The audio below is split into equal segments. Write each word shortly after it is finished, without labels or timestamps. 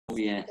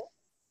Yeah.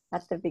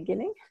 At the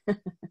beginning.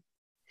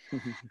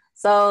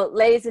 So,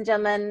 ladies and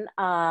gentlemen,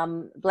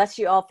 bless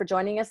you all for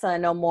joining us. I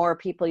know more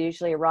people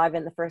usually arrive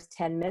in the first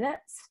 10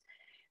 minutes.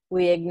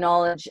 We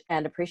acknowledge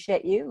and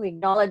appreciate you. We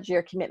acknowledge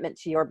your commitment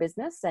to your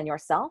business and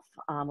yourself.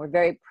 We're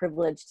very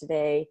privileged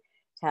today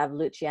to have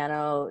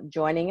Luciano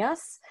joining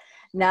us.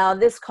 Now,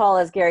 this call,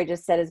 as Gary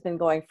just said, has been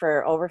going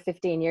for over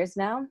 15 years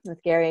now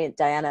with Gary,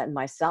 Diana, and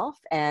myself.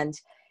 And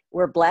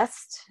we're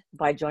blessed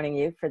by joining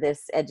you for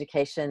this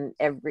education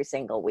every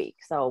single week.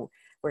 So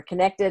we're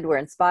connected, we're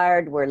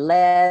inspired, we're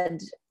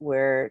led,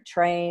 we're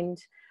trained,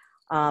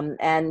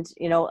 and,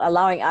 you know,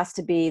 allowing us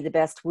to be the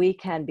best we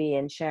can be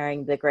in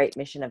sharing the great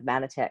mission of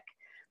Manatech.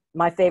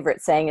 My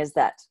favorite saying is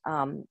that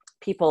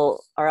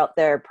people are out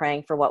there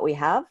praying for what we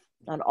have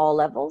on all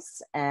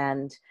levels.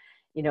 And,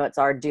 you know, it's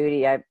our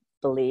duty, I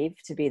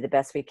believe, to be the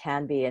best we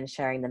can be in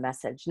sharing the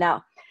message.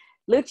 Now,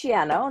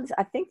 Luciano,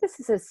 I think this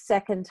is his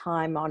second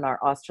time on our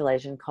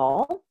Australasian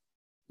call.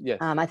 Yes.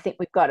 I think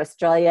we've got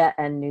Australia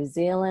and New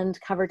Zealand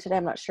covered today.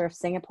 I'm not sure if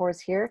Singapore is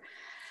here.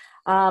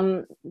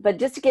 But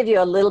just to give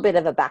you a little bit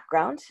of a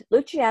background,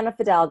 Luciano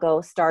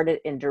Fidalgo started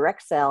in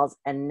direct sales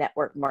and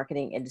network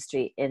marketing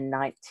industry in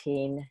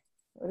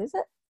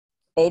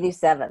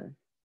 87.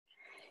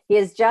 He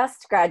has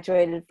just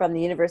graduated from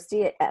the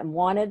university and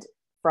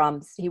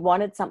he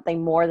wanted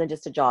something more than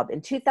just a job.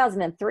 In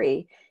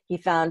 2003, he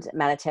found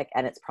Manatech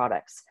and its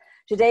products.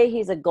 Today,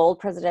 he's a gold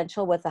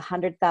presidential with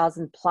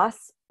 100,000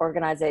 plus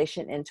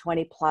organization in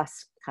 20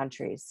 plus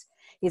countries.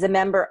 He's a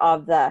member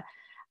of the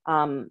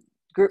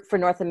Group for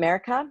North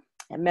America,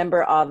 a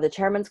member of the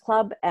Chairman's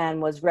Club,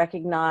 and was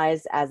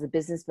recognized as the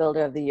Business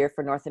Builder of the Year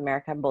for North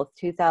America in both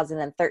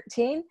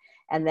 2013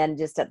 and then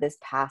just at this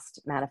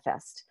past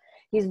Manifest.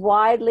 He's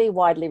widely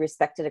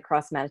respected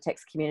across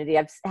Manatech's community.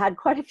 I've had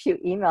quite a few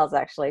emails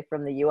actually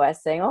from the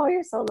US saying, oh,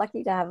 you're so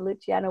lucky to have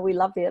Luciano. We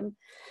love him.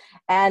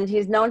 And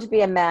he's known to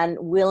be a man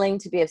willing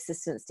to be of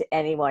assistance to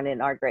anyone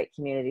in our great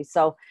community.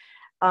 So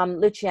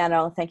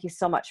Luciano, thank you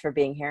so much for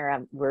being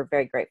here. We're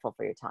very grateful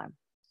for your time.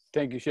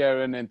 Thank you,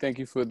 Sharon, and thank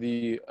you for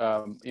the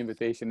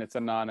invitation. It's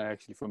an honor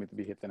actually for me to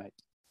be here tonight.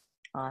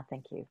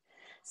 Thank you.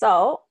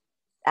 So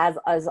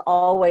as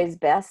always,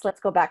 best, let's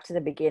go back to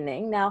the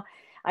beginning. Now,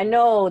 I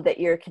know that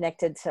you're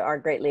connected to our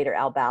great leader,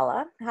 Al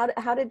Bala.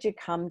 How did you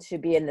come to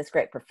be in this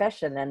great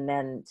profession and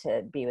then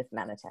to be with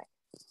Manatech?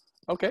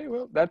 Okay,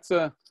 well, that's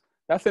an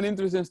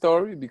interesting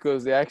story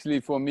because actually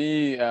for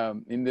me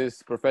in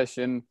this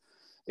profession,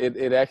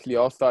 it actually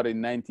all started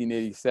in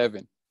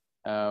 1987.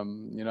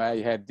 You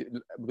know,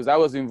 because I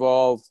was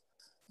involved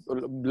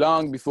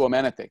long before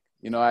Manatech.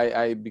 You know,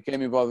 I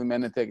became involved in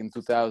Manatech in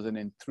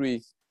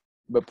 2003.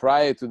 But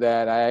prior to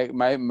that,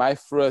 my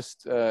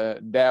first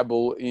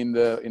dabble in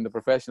the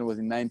profession was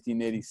in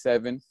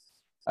 1987.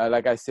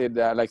 Like I said,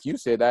 like you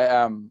said,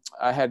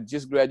 I had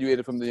just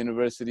graduated from the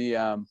university,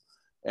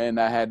 and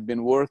I had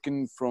been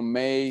working from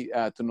May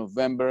to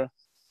November.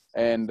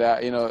 And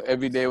you know,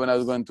 every day when I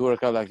was going to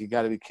work, I was like, "You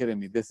got to be kidding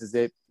me! This is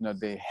it! You know,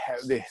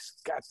 there's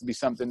got to be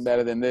something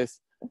better than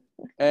this."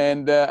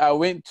 And I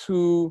went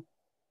to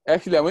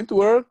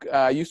work.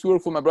 I used to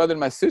work for my brother and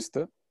my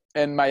sister.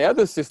 And my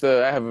other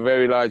sister, I have a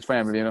very large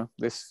family, you know,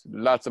 there's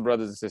lots of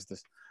brothers and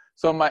sisters.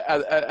 So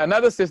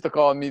another sister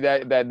called me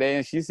that day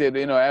and she said,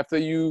 you know, after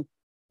you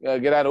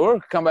get out of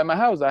work, come by my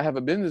house. I have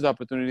a business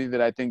opportunity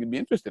that I think you'd be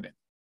interested in.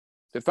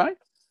 I said, fine.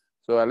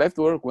 So I left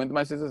work, went to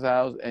my sister's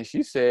house, and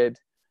she said,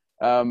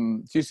 I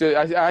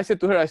said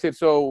to her, I said,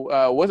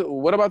 so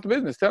what about the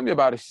business? Tell me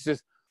about it. She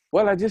says,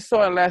 well, I just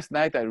saw it last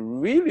night. I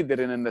really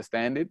didn't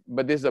understand it,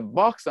 but there's a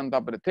box on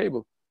top of the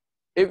table.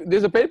 If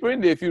there's a paper in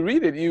there, if you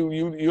read it,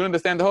 you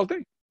understand the whole thing.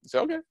 I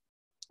said, okay.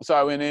 So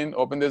I went in,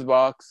 opened this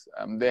box.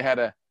 They had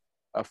a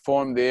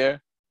form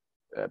there,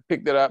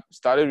 picked it up,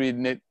 started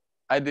reading it.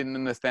 I didn't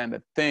understand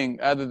a thing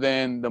other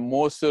than the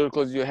more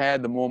circles you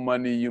had, the more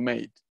money you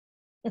made.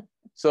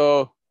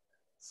 So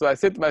I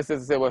said to my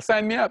sister, well,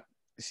 sign me up.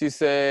 She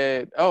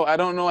said, oh, I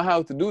don't know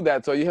how to do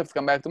that, so you have to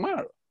come back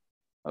tomorrow.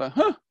 I'm like,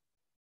 huh?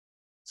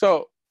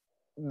 So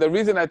the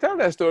reason I tell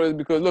that story is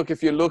because, look,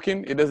 if you're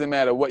looking, it doesn't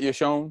matter what you're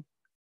shown.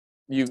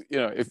 You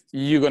know, if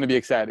you're going to be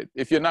excited.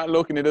 If you're not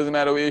looking, it doesn't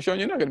matter what you're showing,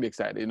 you're not going to be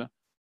excited, you know.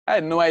 I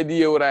had no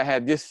idea what I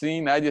had just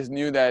seen. I just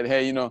knew that,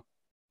 hey, you know,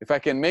 if I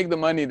can make the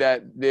money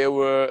that they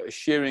were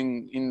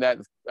sharing in that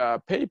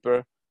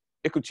paper,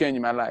 it could change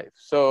my life.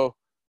 So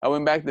I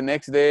went back the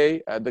next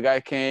day. The guy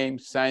came,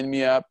 signed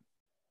me up.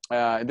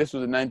 This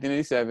was in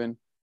 1987.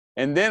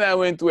 And then I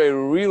went to a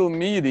real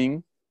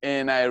meeting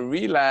and I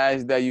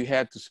realized that you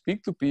had to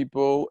speak to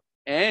people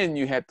and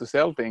you had to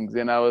sell things.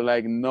 And I was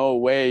like, no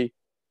way.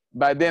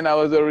 By then I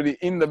was already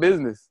in the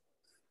business.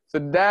 So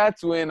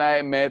that's when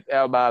I met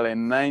Al Bala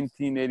in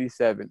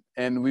 1987.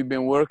 And we've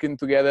been working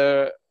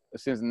together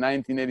since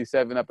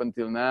 1987 up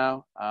until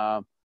now.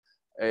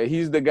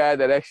 He's the guy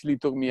that actually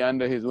took me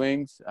under his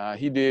wings.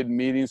 He did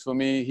meetings for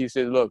me. He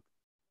said, look,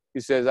 he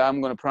says,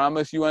 I'm going to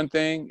promise you one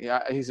thing.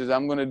 He says,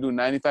 I'm going to do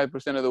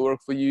 95% of the work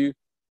for you.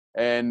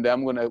 And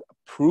I'm going to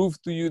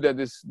prove to you that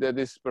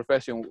this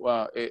profession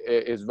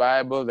is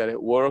viable, that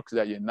it works,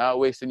 that you're not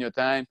wasting your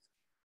time.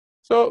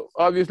 So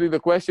obviously the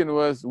question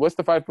was, what's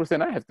the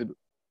 5% I have to do?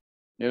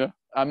 You know,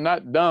 I'm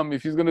not dumb.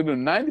 If he's going to do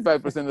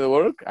 95% of the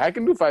work, I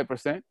can do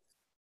 5%.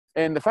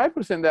 And the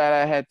 5% that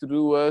I had to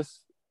do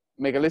was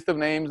make a list of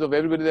names of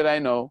everybody that I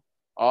know,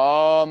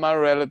 all my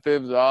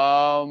relatives,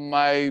 all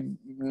my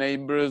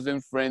neighbors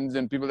and friends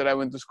and people that I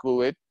went to school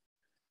with.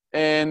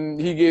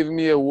 And he gave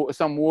me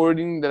some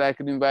wording that I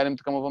could invite him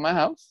to come over my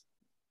house.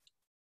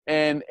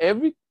 And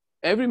every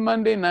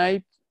Monday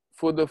night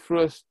for the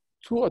first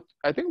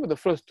I think for the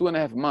first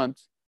 2.5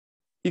 months,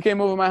 he came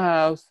over my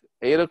house,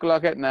 8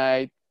 o'clock at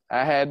night.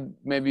 I had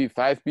maybe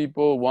 5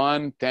 people,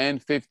 1, 10,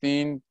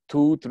 15,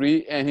 2,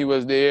 3, and he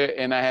was there,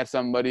 and I had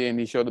somebody, and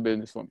he showed the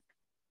business for me.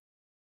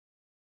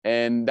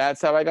 And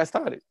that's how I got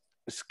started.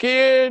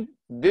 Scared,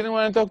 didn't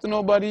want to talk to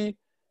nobody.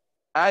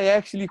 I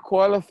actually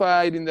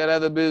qualified in that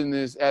other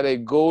business at a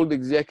gold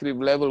executive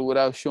level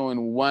without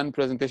showing one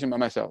presentation by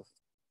myself.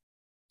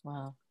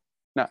 Wow.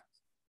 Now,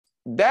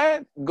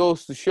 that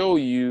goes to show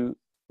you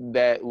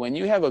that when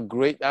you have a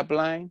great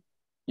upline,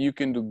 you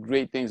can do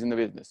great things in the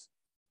business.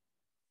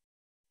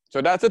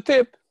 So that's a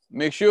tip.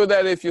 Make sure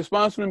that if you're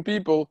sponsoring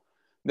people,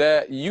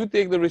 that you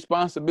take the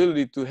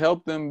responsibility to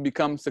help them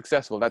become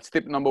successful. That's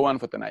tip number 1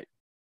 for tonight.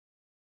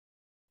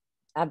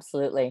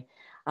 Absolutely.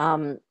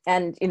 And,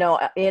 you know,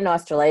 in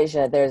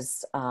Australasia,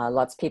 there's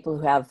lots of people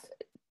who have,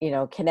 you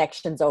know,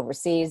 connections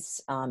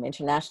overseas,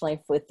 internationally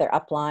with their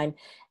upline.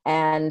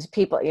 And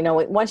people, you know,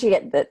 once you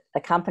get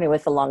a company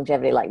with the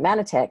longevity like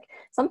Manatech,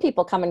 some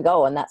people come and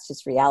go, and that's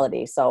just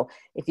reality. So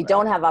if you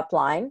don't have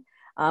upline,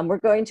 we're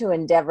going to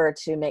endeavor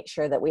to make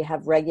sure that we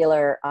have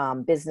regular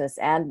business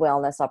and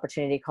wellness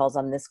opportunity calls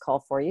on this call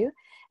for you.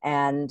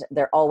 And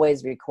they're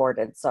always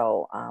recorded.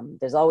 So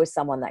there's always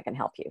someone that can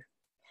help you.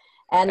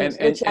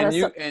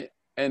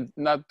 And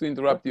not to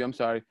interrupt you, I'm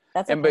sorry.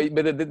 That's okay.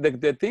 But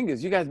the thing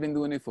is, you guys been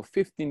doing it for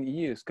 15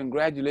 years.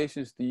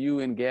 Congratulations to you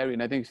and Gary,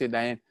 and I think you said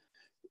Diane.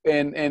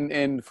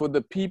 And for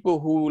the people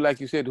who, like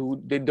you said,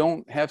 who they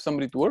don't have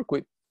somebody to work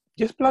with,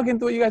 just plug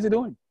into what you guys are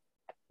doing.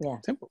 Yeah.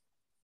 Simple.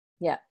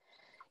 Yeah.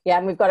 Yeah,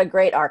 and we've got a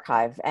great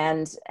archive,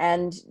 and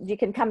you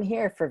can come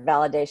here for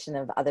validation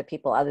of other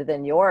people other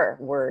than your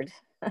word.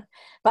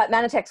 But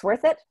Manatech's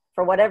worth it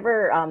for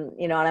whatever,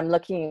 you know, and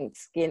I'm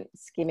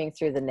skimming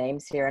through the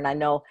names here, and I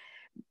know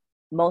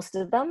most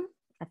of them.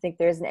 I think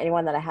there isn't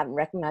anyone that I haven't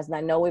recognized, and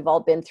I know we've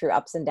all been through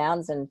ups and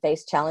downs and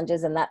faced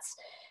challenges, and that's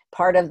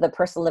part of the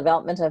personal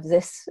development of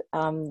this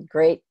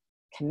great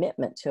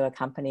commitment to a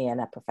company and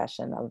a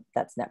profession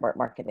that's network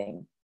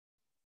marketing.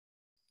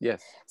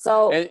 Yes.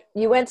 So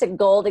you went to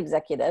Gold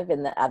Executive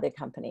in the other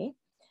company.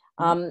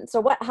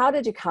 So how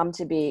did you come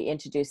to be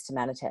introduced to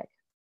Manatech?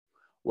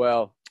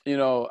 Well, you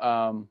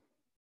know,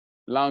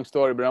 long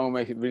story, but I'm gonna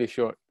make it really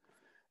short.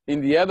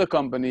 In the other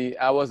company,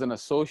 I was an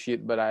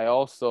associate, but I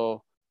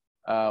also,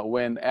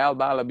 when Al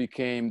Bala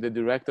became the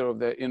director of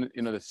the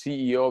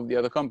CEO of the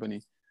other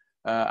company,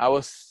 I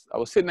was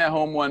sitting at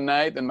home one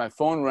night and my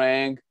phone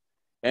rang,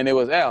 and it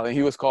was Al, and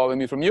he was calling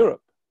me from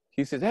Europe.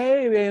 He says,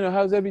 "Hey, you know,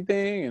 how's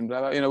everything?" And blah,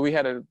 blah. You know, we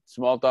had a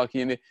small talk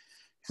here and there.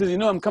 He says, "You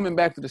know, I'm coming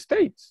back to the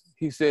States."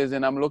 He says,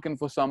 "And I'm looking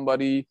for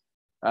somebody."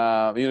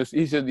 You know,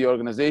 he said the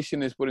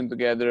organization is putting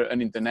together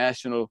an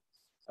international,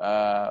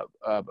 an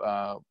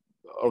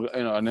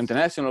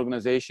international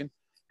organization,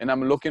 and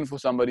I'm looking for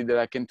somebody that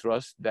I can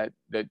trust, that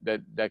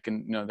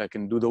can, you know, that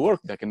can do the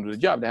work, that can do the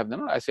job, that have the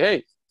knowledge. I say, "Hey,"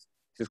 he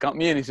says, "Count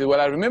me in." He said,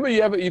 "Well, I remember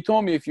you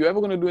told me if you're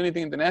ever going to do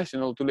anything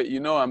international to let you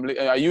know.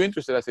 Are you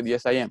interested?" I said,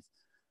 "Yes, I am."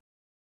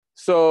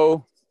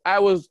 So I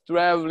was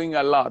traveling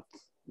a lot,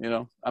 you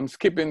know. I'm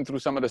skipping through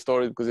some of the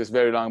stories because it's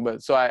very long,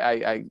 but so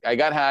I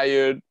got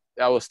hired.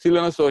 I was still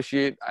an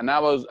associate, and I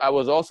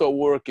was also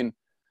working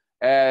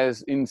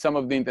as in some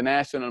of the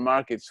international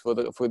markets for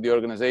the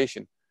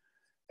organization.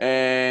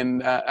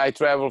 And I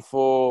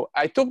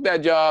took that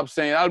job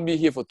saying I'll be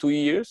here for 2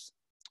 years.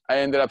 I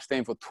ended up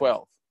staying for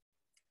 12.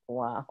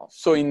 Wow.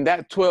 So in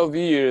that 12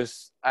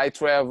 years, I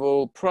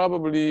traveled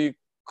probably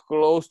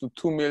close to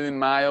 2 million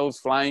miles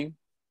flying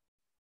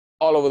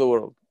all over the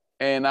world.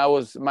 And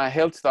my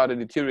health started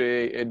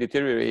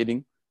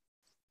deteriorating.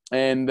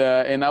 And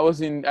I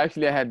I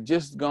had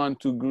just gone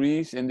to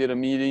Greece and did a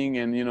meeting,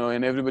 and, you know,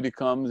 and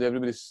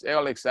everybody's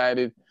all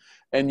excited.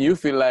 And you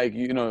feel like,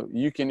 you know,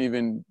 you can't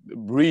even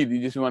breathe.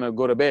 You just want to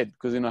go to bed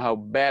because you know how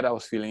bad I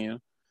was feeling, you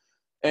know.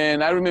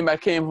 And I remember I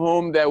came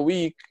home that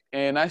week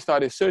and I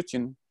started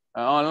searching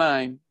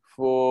online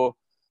for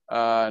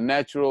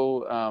natural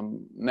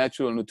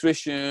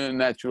nutrition,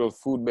 natural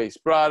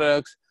food-based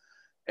products.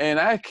 And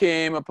I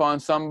came upon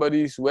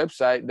somebody's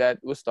website that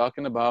was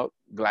talking about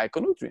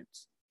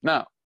glyconutrients.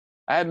 Now,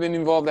 I had been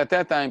involved at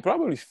that time,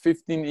 probably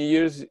 15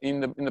 years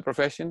in the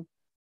profession.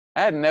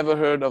 I had never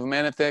heard of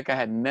Manatech. I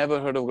had never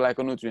heard of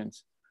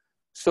glyconutrients.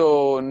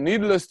 So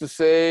needless to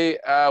say,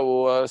 I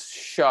was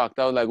shocked.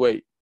 I was like,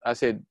 wait, I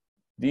said,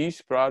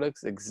 these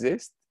products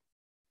exist?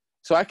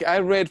 So I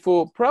read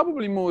for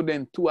probably more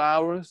than 2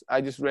 hours.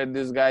 I just read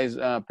this guy's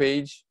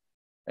page.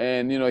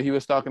 And, you know, he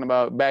was talking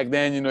about, back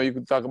then, you know, you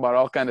could talk about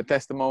all kinds of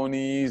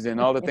testimonies and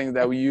all the things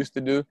that we used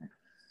to do.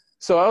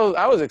 So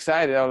I was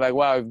excited. I was like,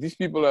 wow, if these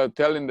people are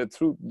telling the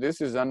truth,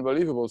 this is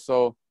unbelievable.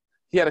 So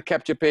he had a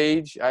capture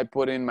page. I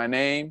put in my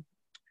name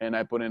and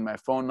I put in my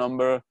phone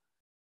number.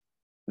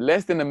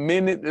 Less than a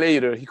minute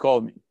later, he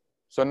called me.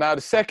 So now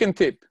the second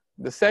tip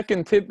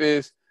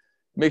is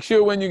make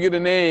sure when you get a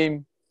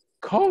name,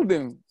 call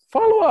them,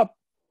 follow up,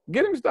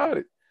 get him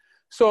started.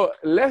 So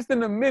less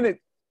than a minute,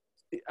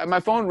 my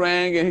phone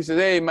rang and he says,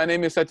 hey, my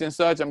name is such and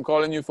such. I'm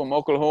calling you from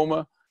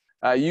Oklahoma.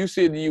 You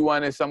said you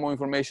wanted some more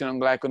information on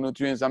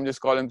glyconutrients. I'm just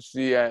calling to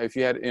see if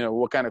you had,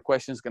 what kind of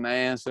questions can I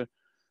answer?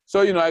 So,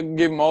 I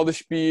gave him all the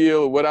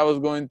spiel, what I was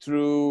going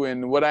through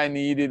and what I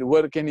needed,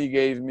 what can he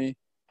gave me.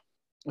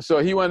 So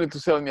he wanted to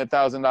sell me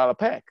 $1,000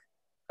 pack.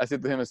 I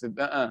said to him, I said,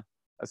 I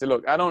said,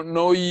 look, I don't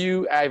know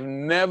you. I've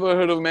never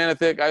heard of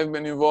Manatech. I've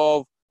been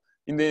involved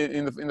in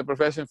the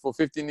profession for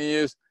 15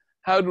 years.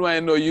 How do I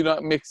know you're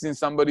not mixing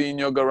somebody in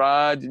your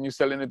garage and you're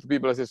selling it to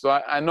people? I said, so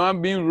I know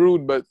I'm being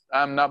rude, but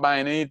I'm not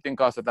buying anything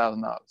cost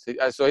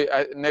 $1,000. So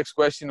next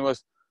question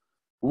was,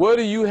 what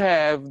do you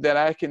have that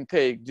I can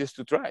take just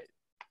to try it?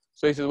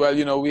 So he said,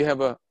 well, we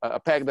have a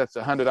pack that's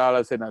 $100.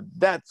 I said, now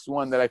that's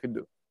one that I could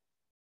do.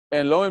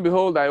 And lo and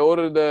behold, I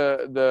ordered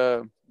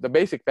the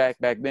basic pack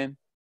back then,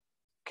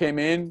 came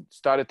in,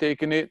 started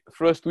taking it.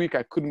 First week,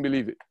 I couldn't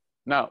believe it.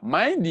 Now,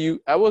 mind you,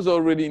 I was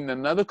already in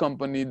another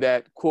company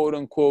that, quote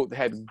unquote,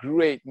 had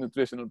great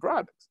nutritional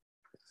products.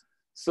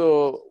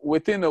 So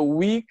within a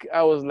week,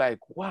 I was like,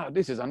 wow,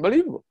 this is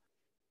unbelievable.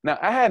 Now,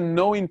 I had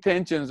no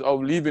intentions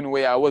of leaving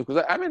where I was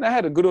because, I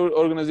had a good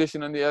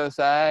organization on the other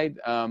side.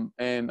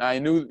 And I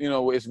knew,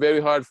 it's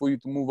very hard for you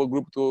to move a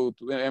group to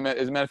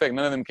as a matter of fact,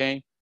 none of them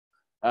came.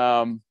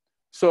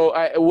 So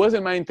it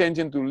wasn't my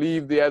intention to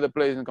leave the other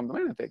place and come to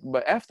Manatech.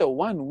 But after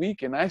 1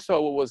 week and I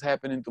saw what was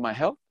happening to my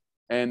health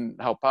and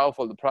how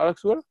powerful the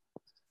products were,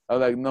 I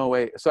was like, no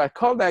way. So I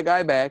called that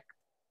guy back.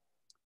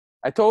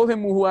 I told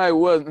him who I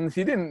was, and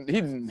he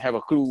didn't have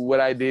a clue what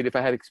I did, if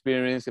I had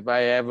experience, if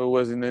I ever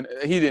was I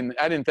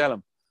didn't tell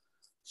him.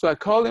 So I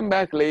called him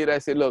back later. I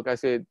said, look,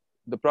 the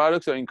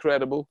products are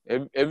incredible.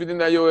 Everything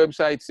that your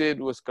website said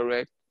was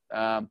correct.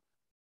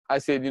 I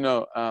said,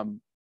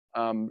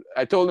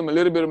 I told him a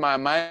little bit of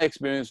my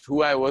experience,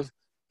 who I was.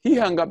 He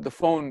hung up the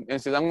phone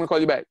and said, I'm going to call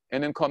you back.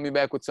 And then call me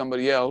back with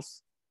somebody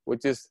else,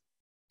 which is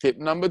tip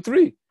number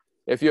 3.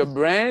 If you're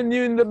brand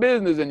new in the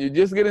business and you're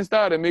just getting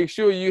started, make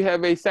sure you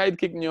have a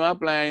sidekick in your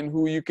upline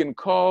who you can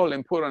call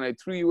and put on a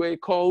 3-way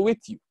call with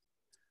you.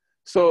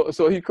 So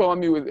he called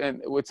me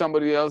with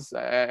somebody else,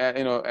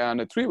 on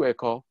a 3-way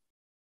call.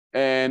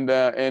 And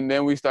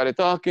then we started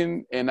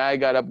talking, and I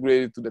got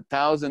upgraded to the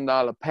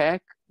 $1,000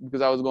 pack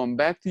because I was going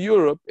back to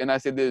Europe. And I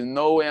said, there's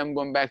no way I'm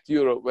going back to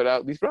Europe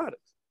without these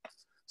products.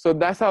 So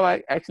that's how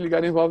I actually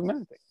got involved in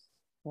Manatech.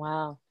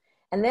 Wow.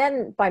 And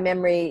then by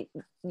memory,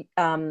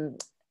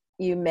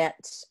 you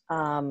met,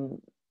 oh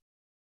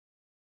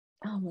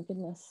my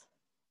goodness.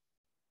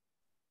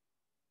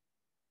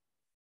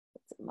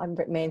 My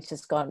mind's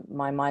just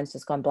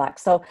gone black.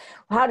 So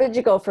how did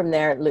you go from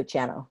there,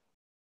 Luciano?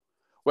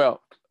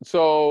 Well,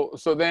 so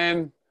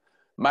then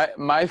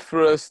my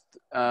first,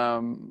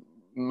 what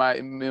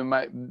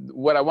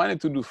I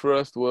wanted to do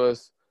first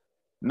was,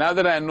 now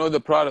that I know the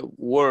product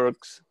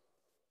works,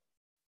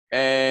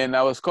 and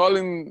I was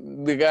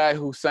calling the guy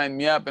who signed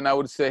me up, and I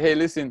would say, hey,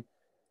 listen,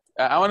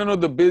 I want to know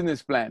the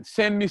business plan.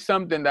 Send me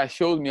something that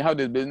shows me how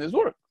this business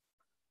works.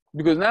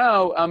 Because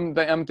now I'm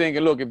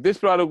thinking, look, if this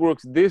product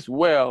works this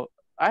well,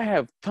 I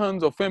have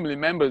tons of family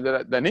members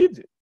that need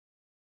it.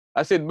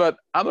 I said, but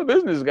I'm a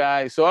business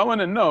guy, so I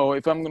want to know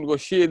if I'm going to go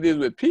share this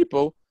with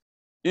people,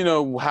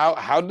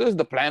 how does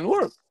the plan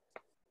work?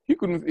 He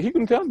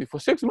couldn't tell me for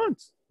 6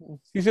 months.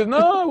 He said,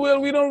 no,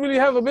 well, we don't really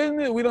have a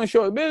business. We don't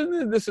show a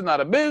business. This is not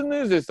a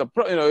business. It's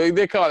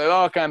they call it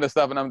all kind of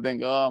stuff. And I'm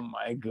thinking, oh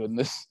my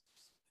goodness,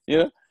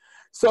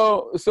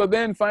 So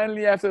then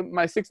finally, after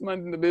my 6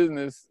 months in the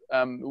business,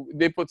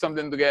 they put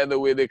something together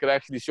where they could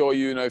actually show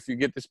you, if you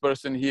get this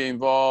person here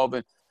involved,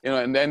 and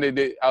and then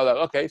I was like,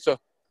 okay.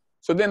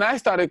 So then I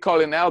started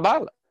calling Al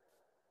Bala.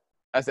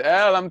 I said,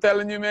 Al, I'm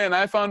telling you, man,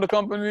 I found a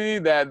company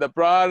that the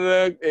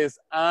product is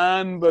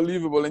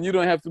unbelievable, and you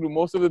don't have to do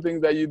most of the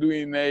things that you do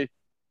in a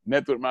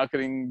network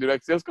marketing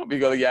direct sales company.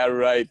 You go, yeah,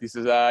 right. He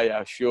says,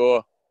 yeah,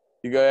 sure.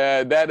 You go,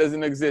 yeah, that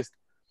doesn't exist.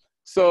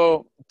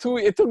 So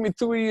it took me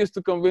 2 years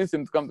to convince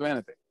him to come to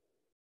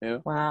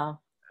Manatech. Wow.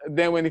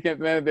 Then when he came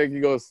to Manatech, he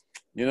goes,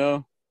 he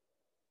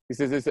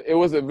says, it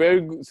was a very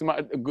good,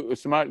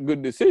 smart,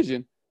 good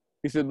decision.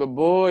 He said, but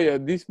boy, are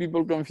these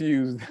people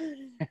confused.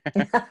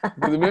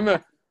 Because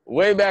remember,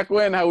 way back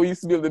when, how we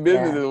used to build the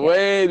business is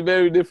way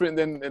very different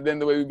than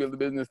the way we build the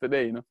business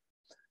today,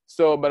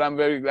 So, but I'm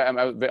very glad.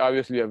 I'm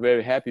obviously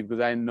very happy because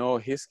I know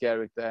his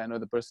character. I know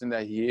the person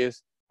that he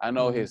is. I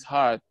know his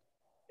heart.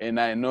 And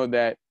I know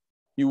that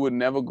he would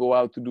never go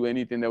out to do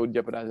anything that would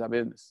jeopardize our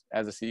business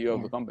as a CEO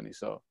of the company.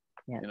 So,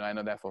 I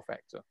know that for a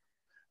fact. So,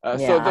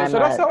 so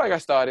that's how I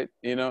got started,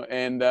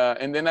 and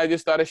then I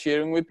just started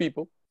sharing with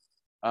people.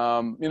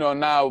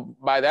 Now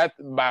by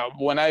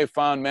when I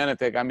found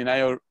Manatech,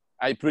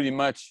 I pretty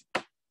much,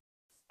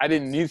 I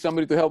didn't need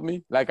somebody to help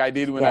me like I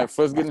did when I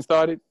first getting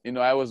started. You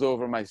know, I was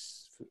over my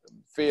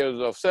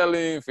fears of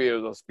selling,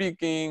 fears of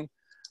speaking,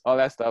 all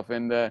that stuff.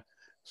 And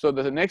so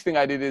the next thing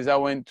I did is I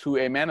went to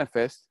a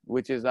manifest,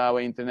 which is our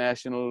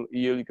international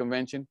yearly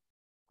convention.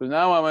 Because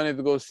now I wanted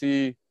to go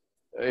see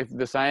if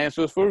the science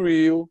was for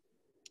real,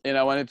 and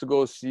I wanted to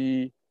go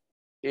see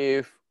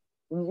if,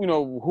 you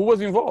know, who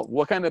was involved,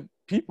 what kind of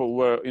people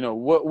were, you know,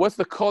 what's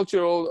the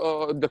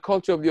the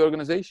culture of the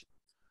organization.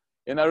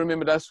 And I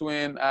remember that's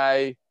when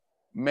I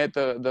met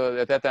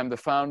at that time the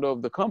founder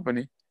of the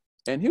company,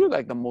 and he was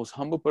like the most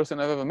humble person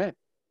I've ever met.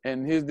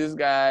 And here's this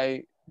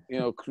guy, you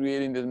know,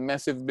 creating this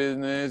massive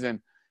business, and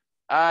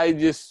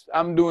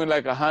I'm doing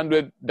like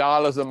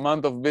 $100 a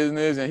month of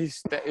business, and he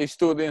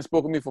stood there and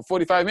spoke to me for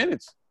 45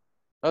 minutes.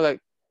 I was like,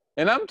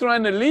 and I'm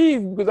trying to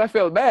leave because I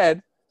felt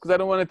bad because I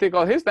don't want to take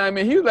all his time.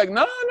 And he was like,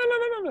 no.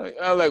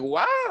 I was like,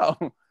 wow.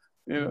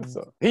 You know,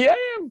 so here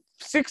I am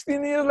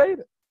 16 years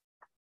later.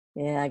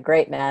 Yeah,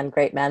 great man,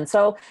 great man.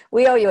 So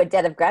we owe you a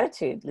debt of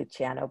gratitude,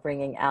 Luciano,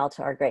 bringing Al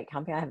to our great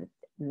company. I have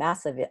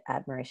massive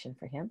admiration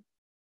for him.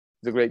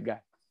 He's a great guy.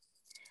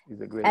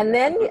 He's a great and guy.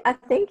 then I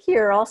think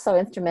you're also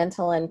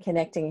instrumental in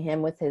connecting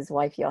him with his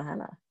wife,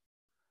 Johanna.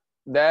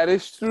 That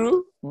is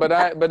true, but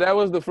that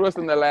was the first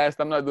and the last.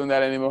 I'm not doing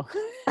that anymore.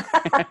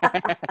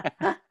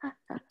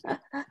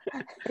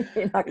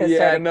 You're not gonna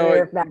start a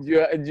career back.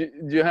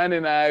 Johanna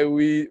and I,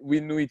 we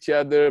knew each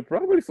other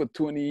probably for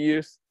 20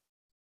 years.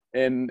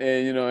 And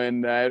you know,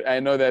 and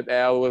I know that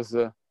Al was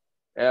like,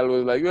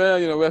 well,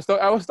 you know,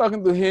 I was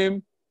talking to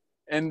him,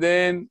 and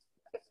then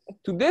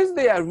to this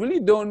day I really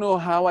don't know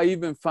how I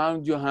even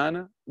found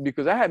Johanna,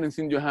 because I hadn't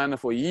seen Johanna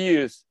for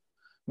years,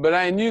 but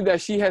I knew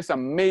that she had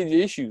some major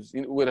issues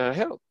with her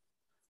health.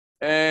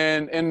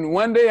 And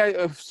one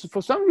day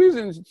for some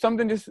reason,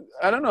 something just,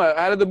 I don't know,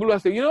 out of the blue, I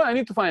said, you know, I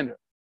need to find her.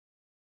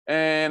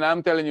 And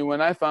I'm telling you,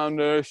 when I found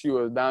her, she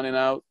was down and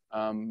out.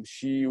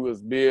 She was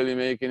barely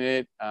making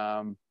it.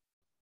 You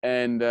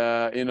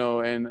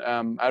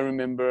know, I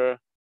remember,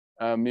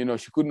 you know,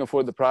 she couldn't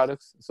afford the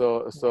products.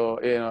 So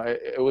you know,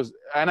 it was,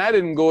 and I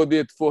didn't go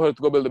there for her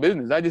to go build a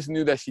business. I just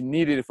knew that she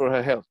needed it for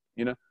her health,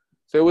 you know.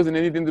 So it wasn't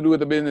anything to do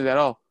with the business at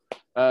all.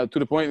 To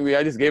the point where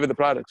I just gave her the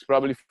products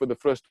probably for the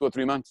first 2 or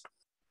 3 months.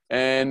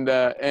 And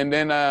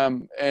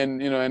then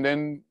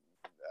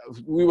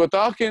we were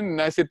talking,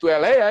 and I said to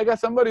her, hey, I got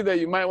somebody that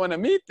you might want to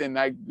meet. And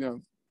you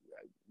know,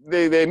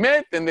 they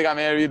met and they got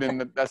married,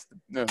 and that's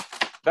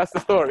the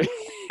story.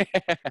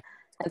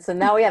 And so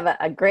now we have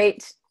a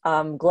great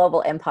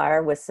global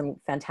empire with some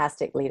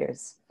fantastic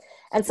leaders.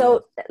 And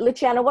so,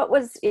 Luciano, what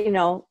was, you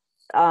know,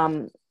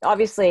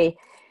 obviously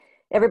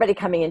everybody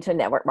coming into a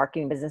network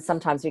marketing business,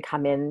 sometimes we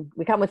come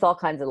with all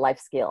kinds of life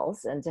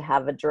skills, and to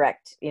have a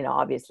direct, you know,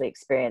 obviously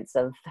experience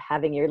of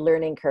having your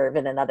learning curve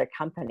in another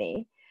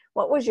company.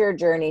 What was your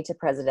journey to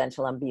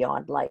presidential and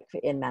beyond like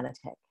in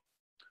Manatech?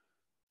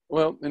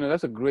 Well, you know,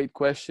 that's a great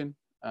question.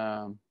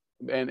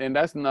 And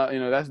that's not, you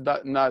know, that's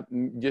not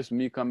just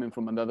me coming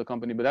from another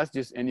company, but that's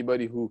just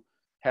anybody who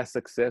has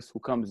success, who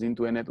comes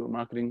into a network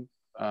marketing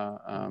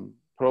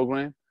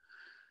program.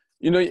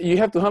 You know, you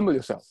have to humble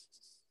yourself.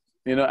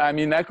 You know, I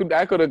mean, I could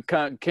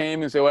have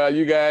came and said, well,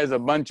 you guys are a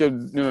bunch of,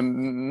 you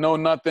know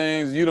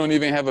nothings. You don't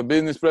even have a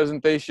business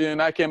presentation.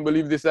 I can't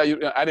believe this. I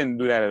didn't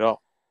do that at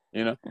all.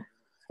 You know,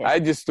 I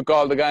just took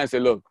all the guy and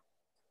said, look,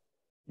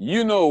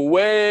 you know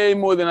way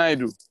more than I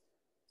do.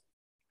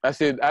 I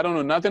said, I don't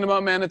know nothing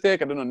about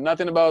Manatech. I don't know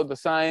nothing about the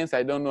science.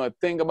 I don't know a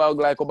thing about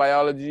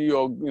glycobiology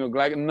or, you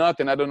know,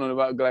 nothing. I don't know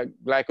about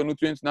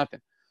glyconutrients, nothing.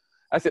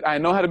 I said, I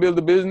know how to build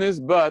a business,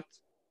 but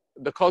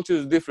the culture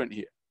is different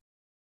here.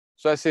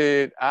 So I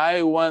said,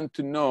 I want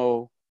to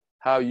know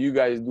how you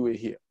guys do it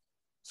here.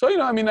 So, you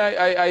know, I mean,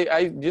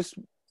 I just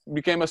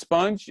became a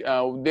sponge.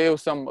 There were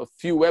a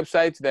few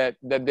websites that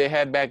they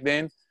had back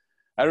then.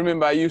 I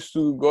remember I used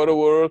to go to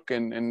work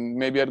and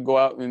maybe I'd go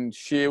out and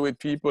share with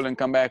people and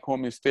come back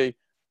home and stay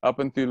up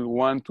until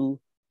 1, 2,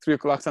 3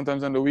 o'clock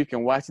sometimes on the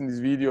weekend, watching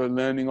these videos,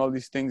 learning all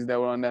these things that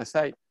were on that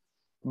site.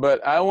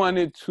 But I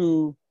wanted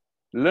to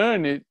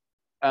learn it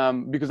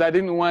because I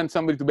didn't want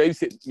somebody to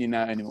babysit me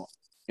now anymore.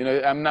 You know,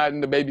 I'm not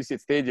in the babysit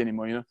stage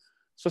anymore, you know.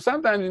 So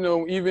sometimes, you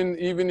know, even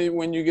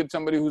when you get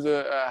somebody who's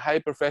a high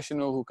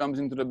professional who comes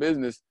into the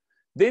business,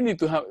 they need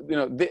to, you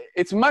know,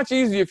 it's much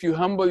easier if you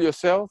humble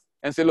yourself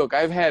and say, look,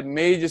 I've had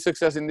major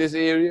success in this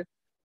area,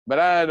 but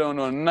I don't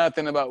know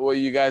nothing about what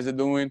you guys are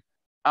doing.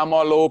 I'm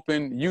all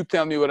open. You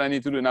tell me what I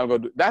need to do and I'll go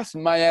do it. That's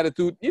my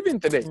attitude, even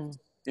today.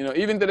 You know,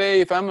 even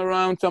today, if I'm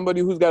around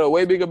somebody who's got a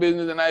way bigger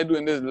business than I do,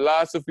 and there's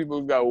lots of people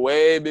who've got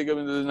way bigger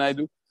business than I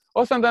do,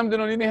 or sometimes they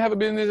don't even have a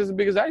business as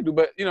big as I do,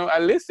 but, you know, I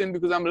listen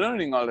because I'm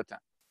learning all the time.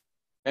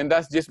 And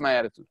that's just my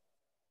attitude,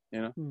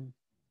 you know?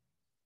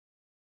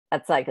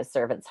 That's like a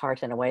servant's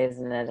heart in a way,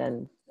 isn't it?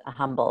 And a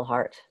humble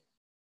heart.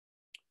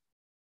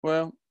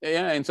 Well,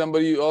 yeah, and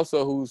somebody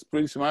also who's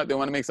pretty smart, they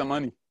want to make some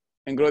money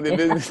and grow their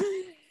business.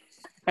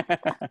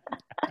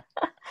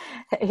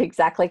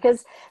 Exactly,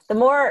 because the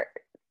more,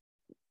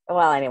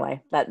 well,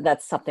 anyway,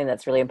 that's something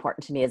that's really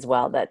important to me as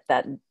well,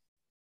 that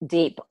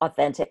deep,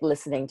 authentic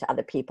listening to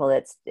other people.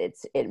 It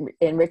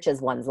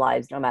enriches one's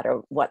lives, no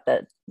matter what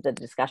the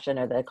discussion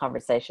or the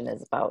conversation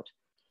is about.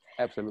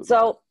 Absolutely.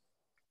 So,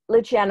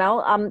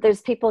 Luciano,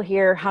 there's people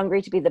here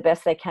hungry to be the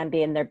best they can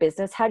be in their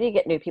business. How do you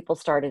get new people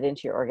started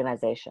into your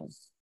organization?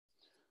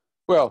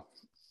 Well,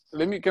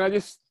 can I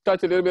just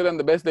touch a little bit on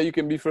the best that you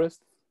can be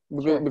first?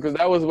 Because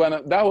that was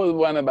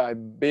one of my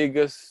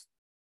biggest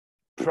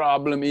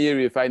problem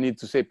area, if I need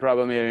to say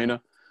problem area, you know.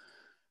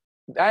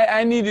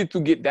 I needed to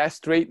get that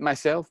straight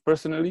myself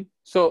personally.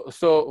 So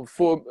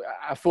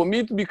for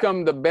me to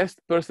become the best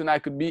person I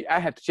could be, I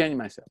had to change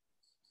myself.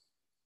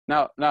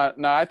 Now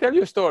I tell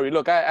you a story.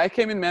 Look, I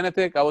came in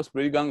Manatech. I was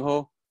pretty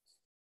gung-ho.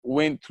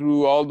 Went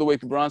through all the way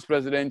to bronze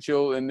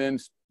presidential, and then,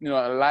 you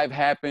know, life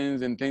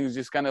happens and things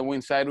just kind of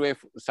went sideways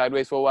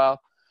for a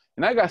while.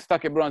 And I got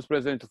stuck at bronze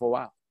presidential for a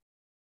while.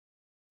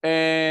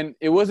 And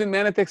it wasn't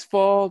Manatech's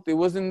fault. It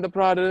wasn't the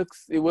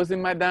products. It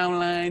wasn't my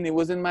downline. It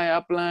wasn't my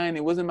upline.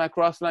 It wasn't my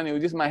crossline. It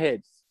was just my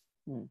head.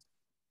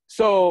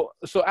 So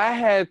I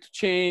had to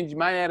change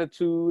my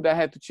attitude. I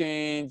had to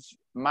change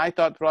my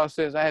thought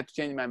process. I had to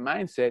change my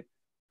mindset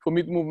for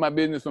me to move my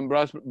business from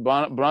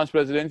bronze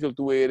presidential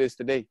to where it is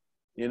today,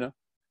 you know.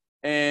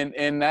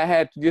 And I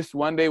had to just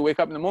one day wake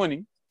up in the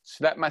morning,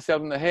 slap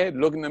myself in the head,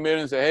 look in the mirror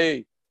and say,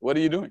 hey, what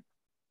are you doing?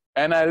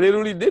 And I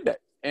literally did that.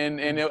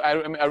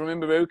 I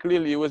remember very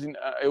clearly, it was in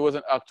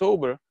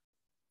October,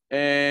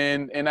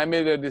 and I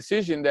made a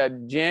decision that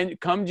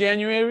come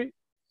January,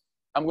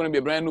 I'm going to be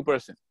a brand new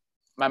person.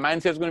 My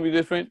mindset is going to be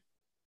different.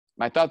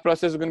 My thought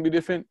process is going to be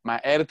different. My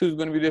attitude is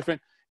going to be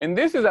different. And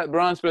this is at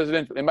bronze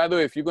presidential. And by the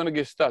way, if you're going to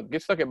get stuck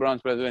at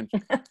bronze presidential.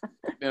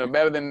 You know,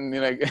 better than,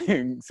 you know,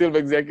 like silver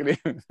executive.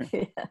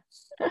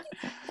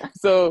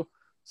 So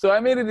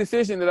I made a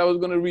decision that I was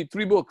going to read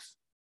 3 books.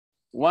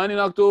 1 in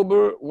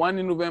October, 1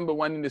 in November,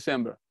 1 in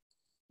December.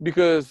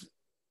 Because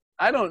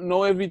I don't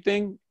know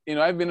everything. You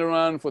know, I've been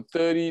around for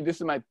this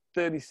is my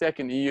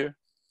 32nd year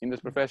in this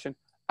profession.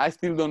 I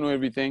still don't know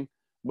everything.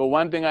 But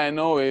one thing I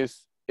know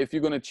is, if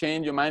you're going to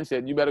change your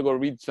mindset, you better go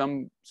read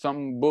some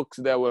books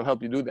that will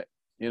help you do that,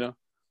 you know,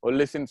 or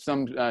listen to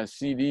some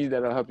CDs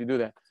that will help you do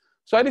that.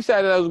 So I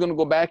decided I was going to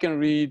go back and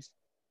read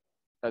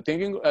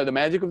The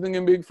Magic of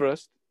Thinking Big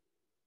first,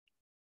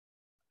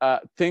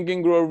 Think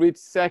and Grow Rich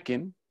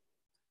second.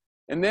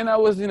 And then I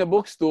was in a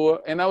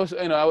bookstore, and I was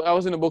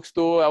in a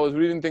bookstore. I was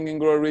reading Think and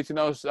Grow Rich, and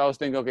I was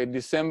thinking, okay,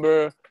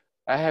 December,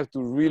 I have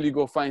to really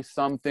go find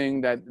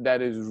something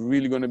that is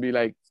really going to be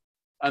like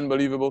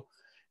unbelievable.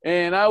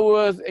 And I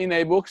was in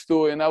a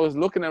bookstore, and I was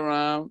looking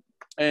around,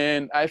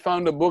 and I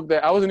found a book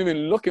that I wasn't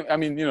even looking. I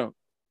mean, you know,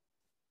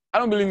 I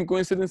don't believe in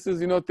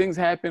coincidences. You know, things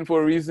happen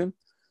for a reason.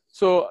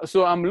 So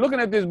I'm looking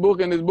at this book,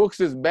 and this book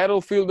says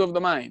Battlefield of the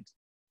Mind,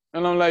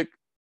 and I'm like,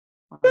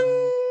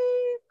 ding!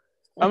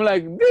 I'm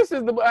like, this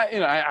is the, you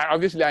know,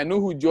 obviously I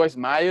knew who Joyce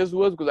Myers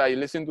was because I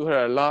listened to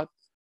her a lot.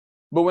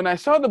 But when I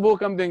saw the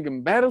book, I'm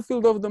thinking,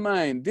 Battlefield of the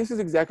Mind, this is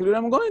exactly what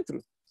I'm going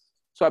through.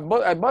 So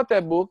I bought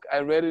that book. I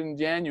read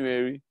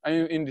it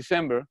in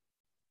December.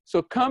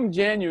 So come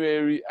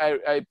January,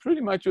 I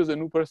pretty much was a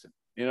new person,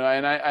 you know,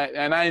 and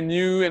I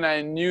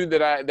knew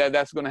that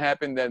that's going to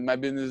happen, that my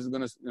business is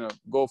going to, you know,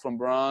 go from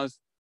bronze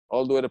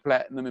all the way to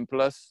platinum and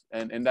plus,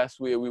 and that's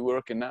where we're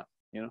working now,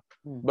 you know.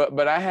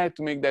 But I had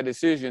to make that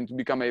decision to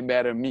become a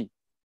better me.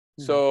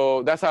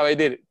 So that's how I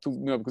did it, you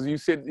know, because you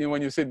said, you know,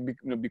 when you said,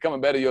 you know, become a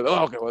better, you're like,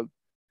 oh, okay, well.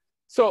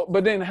 So,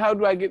 but then how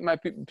do I get my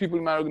people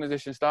in my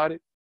organization started?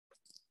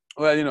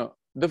 Well, you know,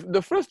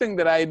 the first thing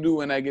that I do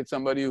when I get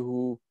somebody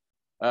who,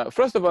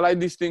 first of all, I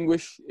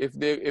distinguish if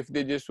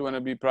they just want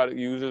to be product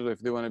users or if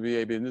they want to be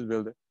a business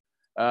builder.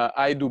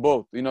 I do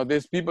both. You know,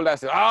 there's people that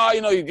say, oh,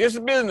 you know, you're just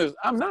a business.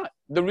 I'm not.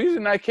 The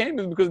reason I came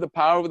is because of the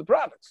power of the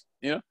products,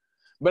 you know.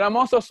 But I'm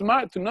also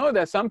smart to know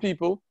that some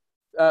people,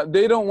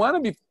 they don't want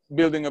to be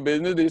building a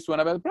business. They just want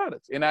to build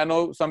products. And I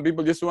know some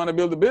people just want to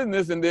build a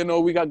business and they know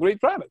we got great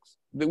products.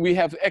 That we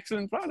have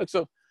excellent products.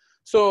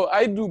 So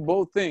I do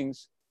both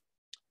things.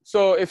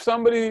 So if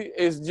somebody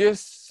is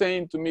just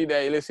saying to me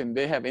that, hey, listen,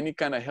 they have any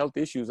kind of health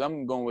issues,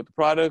 I'm going with the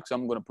products.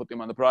 I'm going to put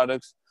them on the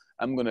products.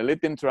 I'm going to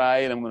let them try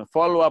it. I'm going to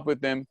follow up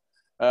with them.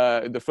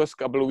 The first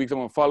couple of weeks, I'm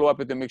going to follow up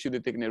with them, make sure they're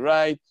taking it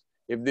right.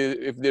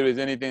 If there is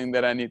anything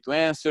that I need to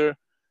answer,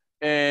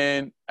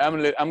 and I'm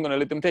going to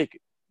let them take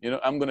it. You know,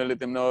 I'm going to let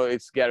them know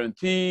it's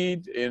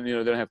guaranteed, and, you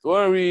know, they don't have to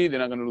worry. They're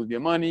not going to lose their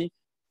money.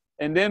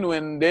 And then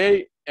when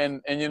they,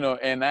 and you know,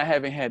 and I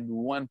haven't had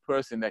one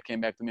person that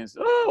came back to me and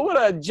said, oh, what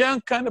a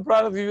junk kind of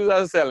product you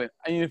guys are selling.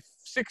 In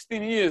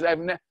 16 years,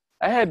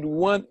 I had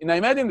one, and I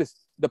imagine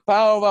this, the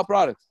power of our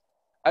products.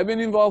 I've been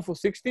involved for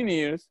 16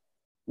 years.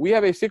 We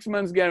have a 6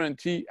 months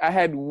guarantee. I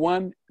had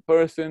one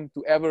person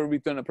to ever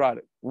return a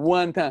product,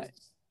 one time.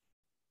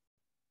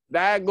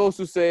 That goes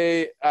to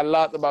say a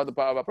lot about the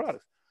power of our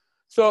products.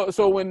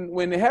 So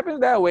when it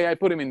happens that way, I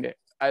put them in there.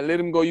 I let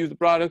them go use the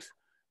products.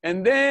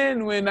 And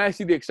then when I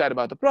see they're excited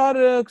about the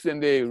products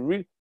and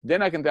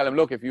then I can tell them,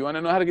 look, if you want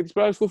to know how to get these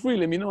products for free,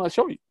 let me know, I'll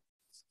show you.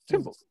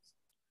 Simple.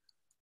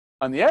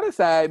 On the other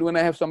side, when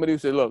I have somebody who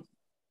says, look,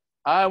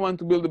 I want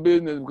to build a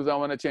business because I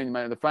want to change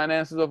the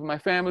finances of my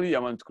family. I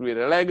want to create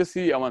a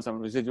legacy. I want some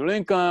residual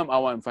income. I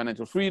want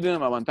financial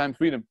freedom. I want time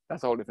freedom.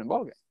 That's a whole different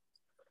ballgame.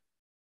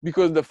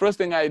 Because the first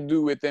thing I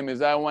do with them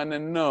is I want to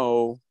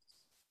know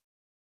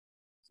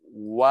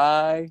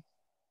why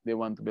they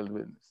want to build a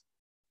business.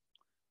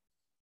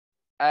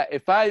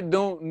 If I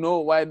don't know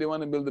why they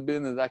want to build a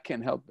business, I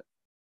can't help them.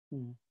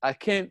 Mm.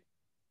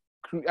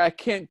 I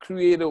can't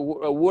create a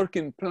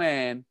working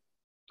plan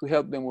to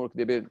help them work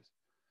their business.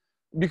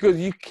 Because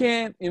you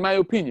can't, in my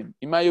opinion,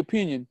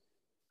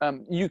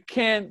 you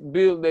can't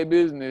build a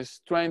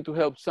business trying to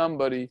help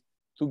somebody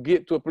to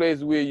get to a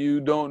place where you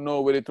don't know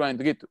where they're trying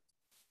to get to.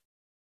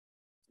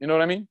 You know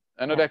what I mean?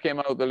 I know that came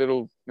out a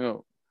little,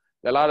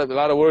 a lot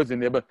of words in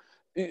there, but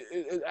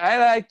I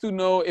like to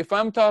know, if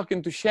I'm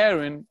talking to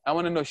Sharon, I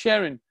want to know,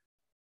 Sharon,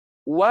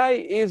 why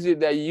is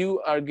it that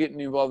you are getting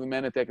involved in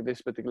Manatech at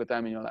this particular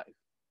time in your life?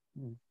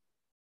 Mm.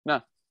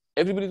 Now,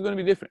 everybody's going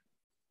to be different.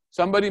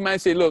 Somebody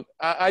might say, look,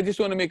 I just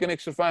want to make an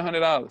extra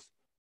 $500.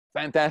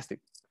 Fantastic.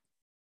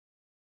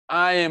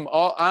 I am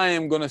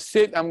going to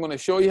sit. I'm going to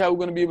show you how we're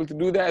going to be able to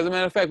do that. As a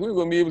matter of fact, we're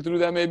going to be able to do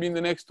that maybe in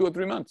the next 2 or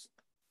 3 months.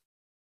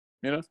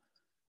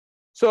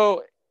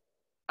 So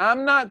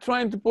I'm not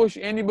trying to push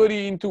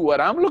anybody into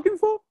what I'm looking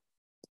for.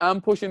 I'm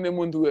pushing them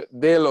into what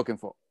they're looking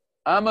for.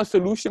 I'm a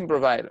solution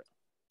provider.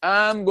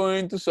 I'm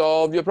going to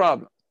solve your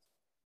problem.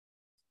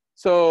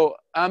 So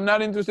I'm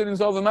not interested in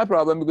solving my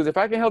problem, because if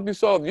I can help you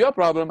solve your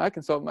problem, I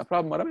can solve my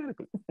problem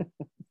automatically.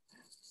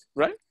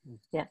 Right?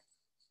 Yeah.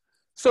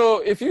 So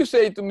if you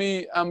say to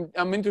me,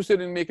 I'm interested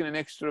in making an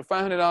extra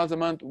 $500 a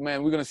month,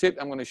 man, we're going to sit,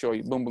 I'm going to show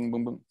you. Boom, boom,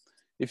 boom, boom.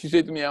 If you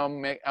say to me,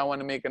 I want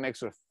to make an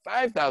extra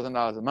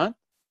 $5,000 a month,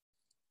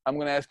 I'm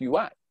going to ask you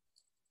why.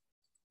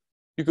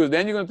 Because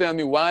then you're going to tell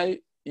me why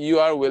you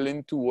are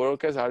willing to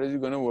work as hard as you're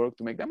going to work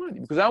to make that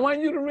money. Because I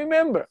want you to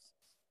remember,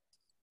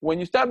 when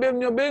you start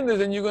building your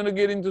business and you're going to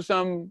get into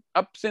some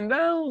ups and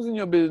downs in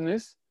your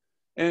business,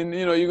 and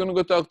you're going to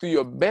go talk to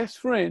your best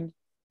friend,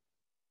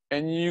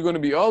 and you're going to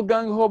be all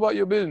gung-ho about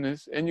your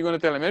business, and you're going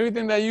to tell them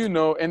everything that you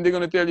know, and they're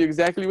going to tell you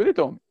exactly what they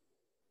told me.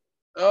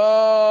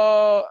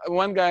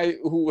 One guy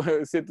who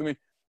said to me,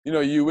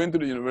 you went to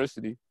the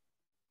university.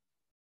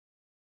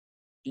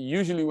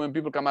 Usually when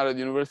people come out of the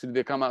university,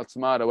 they come out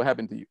smarter. What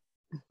happened to you?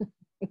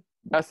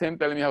 That's him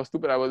telling me how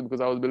stupid I was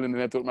because I was building the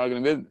network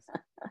marketing business.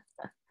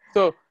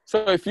 So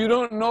if you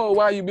don't know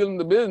why you're building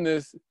the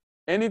business,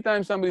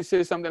 anytime somebody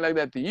says something like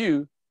that to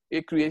you,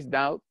 it creates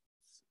doubts,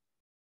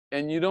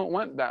 and you don't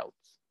want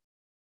doubts,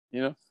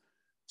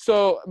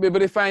 So,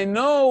 but if I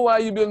know why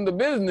you're building the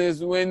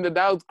business, when the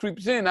doubt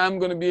creeps in, I'm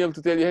going to be able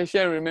to tell you, hey,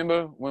 Sharon,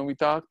 remember when we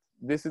talked?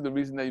 This is the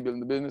reason that you're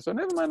building the business. So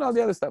never mind all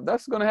the other stuff.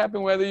 That's going to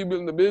happen whether you're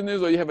building the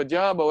business or you have a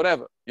job or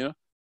whatever,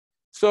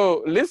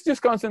 So let's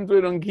just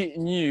concentrate on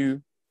getting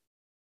you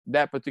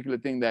that particular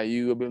thing that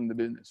you are building the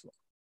business for.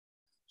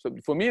 So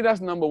for me,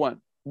 that's number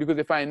one. Because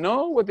if I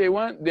know what they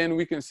want, then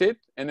we can sit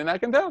and then I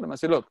can tell them. I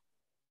say, look,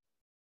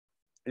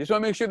 I just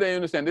want to make sure that you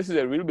understand this is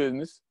a real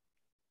business.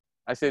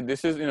 I said,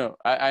 this is,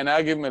 I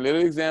now give them a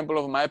little example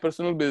of my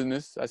personal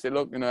business. I said,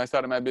 look, I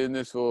started my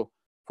business for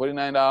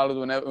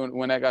 $49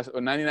 when I got,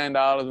 or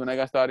 $99 when I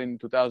got started in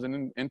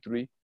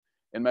 2003.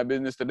 And my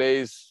business today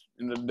is,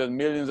 does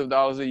millions of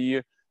dollars a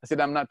year. I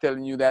said, I'm not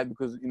telling you that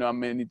because,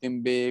 I'm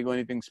anything big or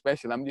anything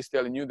special. I'm just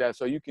telling you that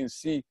so you can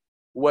see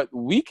what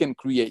we can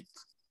create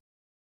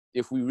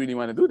if we really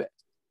want to do that.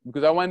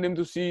 Because I want them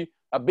to see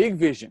a big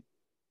vision.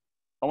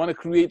 I want to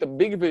create a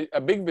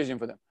big vision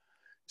for them.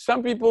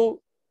 Some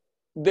people,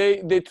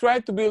 they try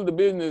to build a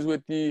business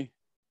with the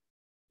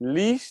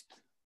least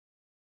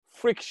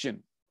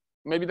friction.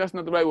 Maybe that's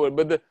not the right word,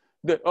 but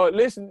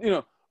listen,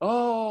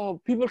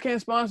 people can't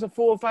sponsor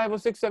 4, 5, or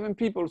 6, 7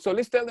 people. So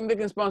let's tell them they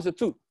can sponsor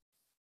 2.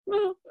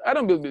 No, I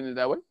don't build business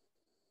that way.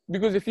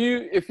 Because if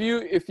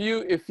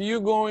you're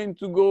going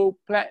to go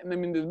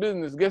platinum in this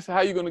business, guess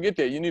how you're going to get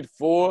there? You need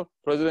 4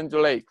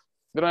 presidential eggs.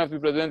 They don't have to be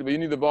presidential, but you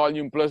need the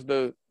volume plus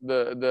the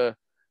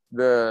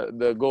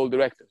gold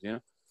directors,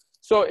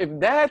 So if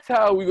that's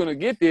how we're going to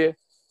get there,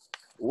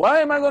 why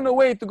am I going to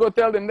wait to go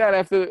tell them that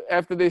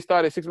after they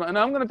started 6 months? And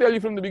I'm going to tell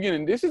you from the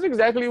beginning, this is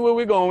exactly where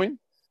we're going.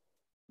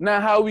 Now,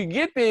 how we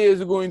get there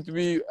is going to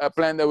be a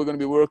plan that we're going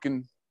to be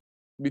working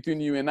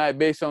between you and I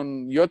based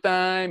on your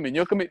time and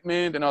your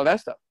commitment and all that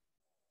stuff.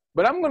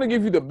 But I'm going to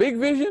give you the big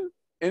vision,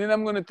 and then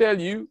I'm going to tell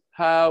you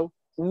how,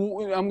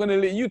 I'm going to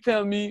let you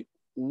tell me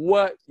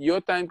what your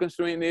time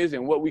constraint is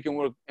and what we can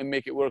work and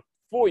make it work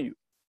for you.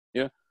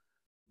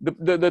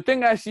 The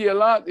thing I see a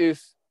lot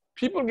is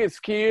people get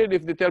scared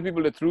if they tell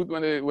people the truth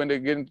when they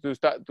get into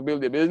start to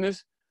build their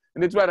business.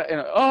 And they try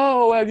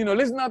to,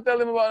 let's not tell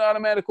them about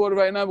automatic order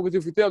right now, because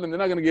if we tell them, they're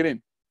not going to get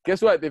in.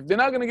 Guess what? If they're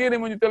not going to get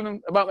in when you tell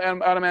them about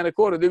automatic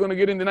order, they're going to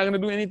get in, they're not going to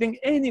do anything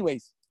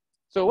anyways.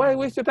 So why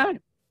waste your time?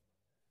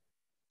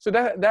 So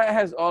that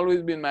has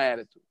always been my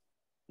attitude,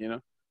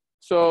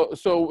 So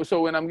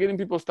when I'm getting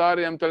people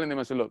started, I'm telling them,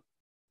 I say, look,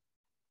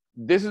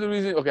 this is the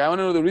reason. Okay, I want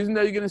to know the reason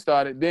that you're getting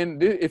started. Then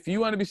if you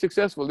want to be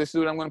successful, this is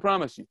what I'm going to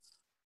promise you.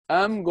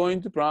 I'm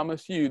going to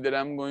promise you that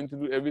I'm going to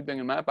do everything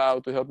in my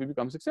power to help you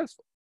become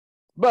successful.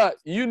 But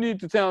you need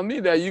to tell me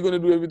that you're going to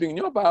do everything in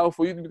your power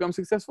for you to become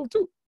successful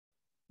too.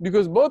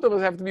 Because both of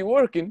us have to be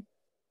working,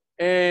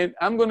 and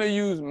I'm going to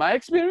use my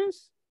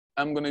experience.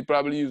 I'm going to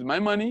probably use my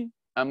money.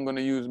 I'm going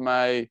to use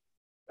my,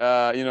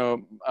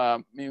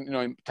 time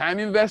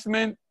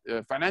investment,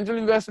 financial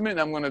investment.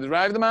 I'm going to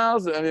drive the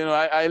miles.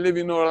 I live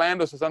in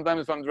Orlando, so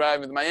sometimes if I'm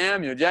driving to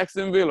Miami or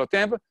Jacksonville or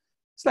Tampa,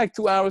 it's like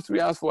 2 hours, 3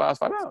 hours, 4 hours,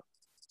 5 hours.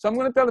 So I'm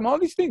going to tell them all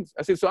these things.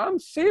 I said, so I'm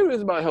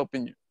serious about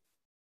helping you.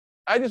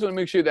 I just want to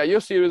make sure that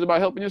you're serious about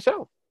helping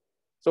yourself.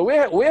 So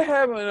we're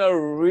having a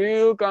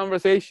real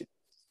conversation,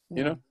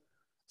 you know.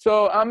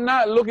 So I'm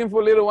not looking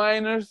for little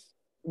whiners,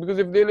 because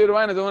if they're little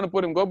whiners, I want to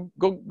put them,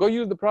 go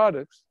use the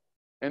products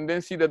and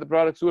then see that the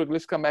products work.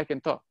 Let's come back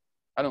and talk.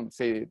 I don't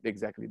say it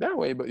exactly that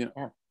way, but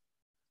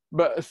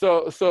But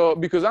so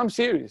because I'm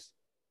serious.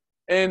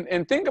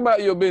 And think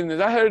about your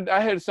business.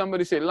 I heard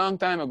somebody say a long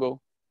time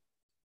ago,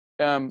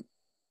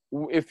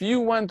 if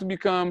you want to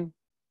become,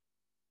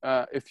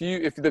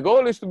 if the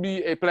goal is to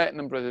be a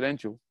platinum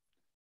presidential,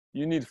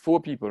 you need 4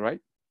 people, right?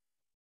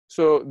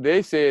 So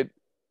they said,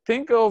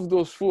 think of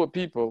those 4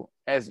 people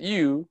as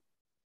you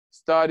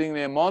starting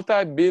a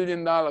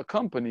multi-billion-dollar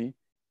company,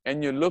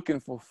 and you're looking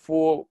for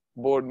 4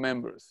 board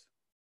members.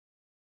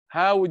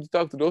 How would you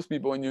talk to those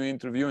people when you're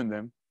interviewing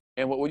them,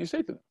 and what would you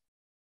say to them?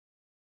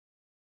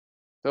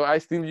 So I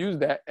still use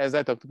that as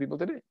I talk to people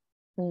today.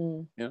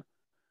 You know?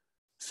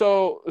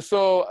 So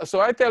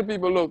I tell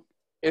people, look,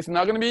 it's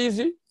not going to be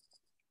easy.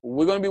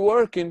 We're going to be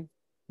working,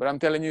 but I'm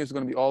telling you, it's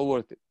going to be all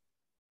worth it.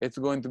 It's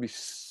going to be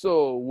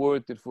so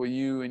worth it for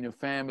you and your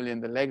family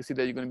and the legacy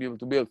that you're going to be able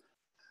to build.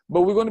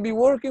 But we're going to be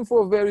working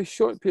for a very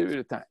short period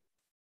of time.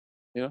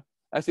 You know,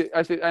 I said,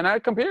 and I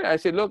compare. I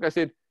said, look,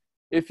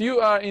 if you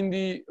are in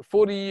the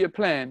 40-year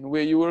plan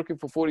where you're working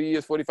for 40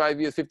 years,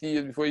 45 years, 50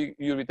 years before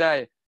you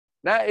retire,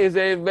 that is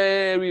a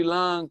very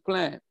long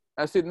plan.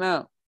 I said,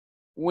 now,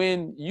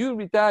 when you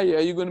retire,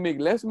 are you going to make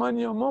less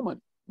money or more money?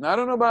 Now, I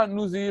don't know about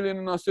New Zealand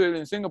and Australia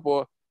and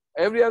Singapore.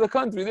 Every other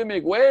country, they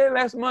make way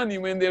less money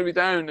when they're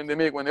retiring than they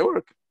make when they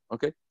work.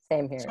 Okay?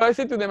 Same here. So I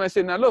said to them, I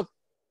said, now look,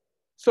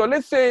 so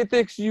let's say it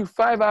takes you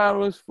 5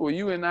 hours for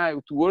you and I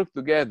to work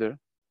together,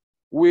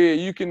 where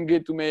you can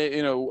get to make,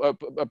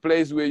 a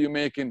place where you're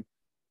making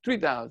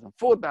 $3,000,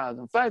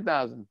 $4,000,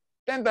 $5,000,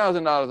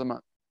 $10,000 a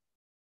month.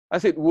 I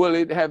said, will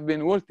it have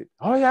been worth it?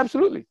 Oh, yeah,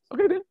 absolutely.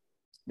 Okay, then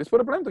let's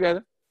put a plan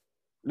together.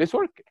 Let's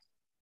work it.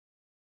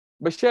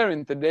 But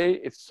Sharon, today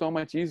it's so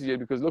much easier,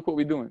 because look what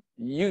we're doing.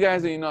 You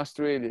guys are in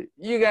Australia.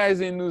 You guys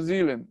are in New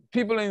Zealand.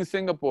 People are in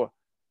Singapore.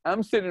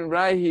 I'm sitting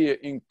right here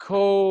in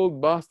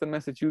cold Boston,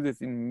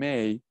 Massachusetts in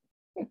May,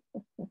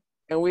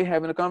 and we're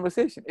having a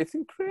conversation. It's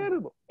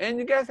incredible. And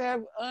you guys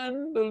have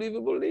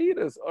unbelievable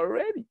leaders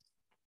already.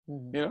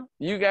 You know,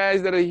 you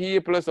guys that are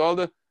here, plus all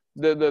the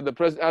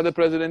other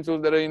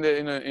presidentials that are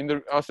in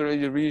the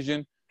Australia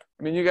region.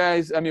 I mean, you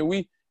guys. I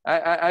mean,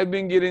 I've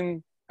been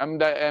getting. I'm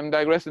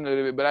digressing a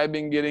little bit, but I've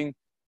been getting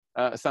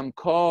some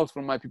calls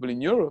from my people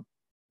in Europe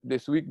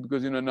this week,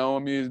 because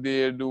Naomi is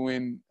there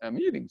doing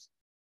meetings,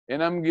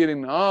 and I'm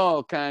getting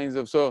all kinds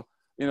of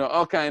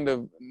all kind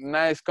of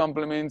nice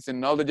compliments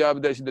and all the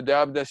job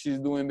that she's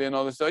doing there and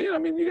all this. So I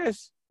mean, you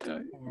guys,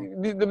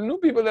 the new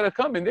people that are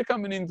coming, they're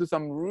coming into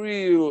some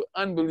real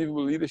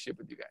unbelievable leadership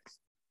with you guys.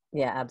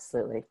 Yeah,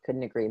 absolutely.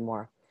 Couldn't agree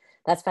more.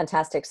 That's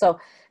fantastic. So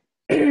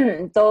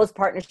those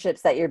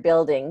partnerships that you're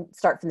building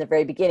start from the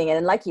very beginning.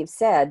 And like you've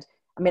said,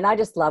 I mean, I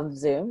just love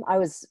Zoom. I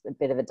was a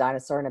bit of a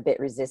dinosaur and a bit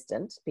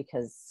resistant,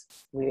 because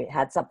we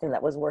had something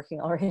that was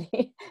working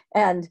already.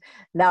 And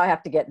now I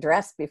have to get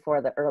dressed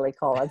before the early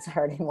call on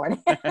Saturday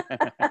morning.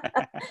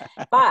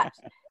 But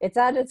it's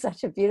added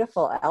such a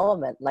beautiful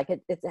element. Like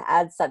it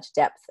adds such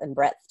depth and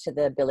breadth to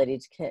the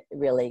ability to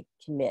really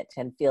commit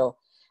and feel.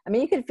 I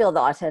mean, you can feel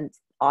the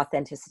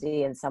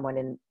authenticity in someone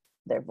in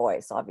their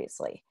voice,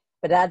 obviously.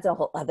 But it adds a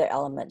whole other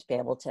element to be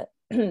able to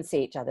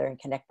see each other and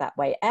connect that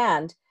way.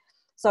 And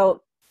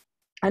so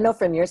I know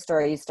from your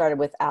story, you started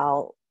with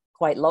Al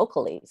quite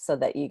locally, so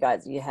that you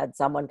had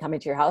someone coming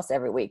to your house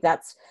every week.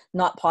 That's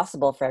not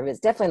possible for everyone. It's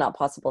definitely not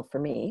possible for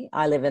me.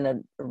 I live in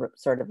a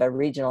sort of a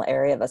regional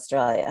area of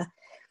Australia.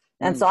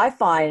 And so I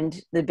find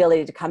the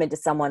ability to come into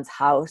someone's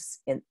house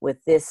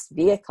with this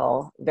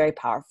vehicle very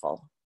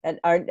powerful. And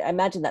I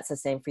imagine that's the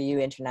same for you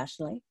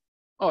internationally.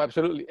 Oh,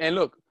 absolutely. And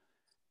look,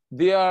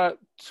 there are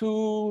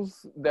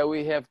tools that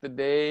we have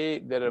today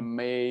that are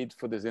made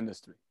for this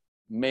industry,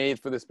 made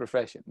for this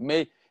profession.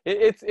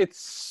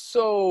 It's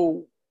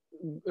so,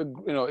 I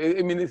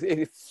mean,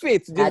 it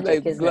fits just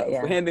Magic,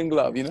 like hand in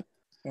glove,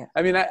 Yeah.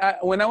 I mean,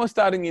 when I was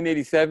starting in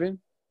 '87,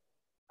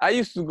 I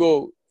used to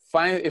go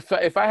find,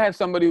 if I had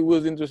somebody who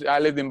was interested, I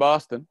lived in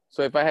Boston.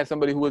 So if I had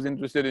somebody who was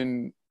interested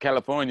in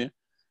California,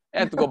 I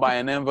had to go buy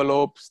an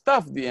envelope,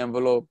 stuff the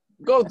envelope,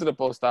 go to the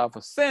post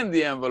office, send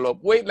the envelope,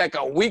 wait like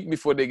a week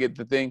before they get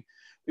the thing,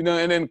 and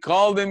then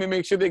call them and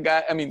make sure they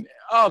got, I mean,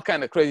 all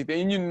kind of crazy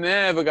things. And you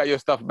never got your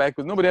stuff back,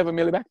 because nobody ever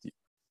mailed it back to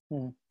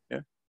you.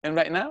 Yeah. And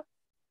right now,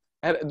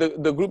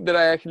 the group that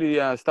I actually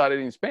started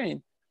in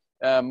Spain,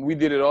 we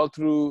did it all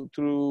through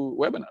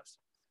webinars.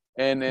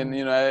 And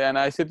you know, and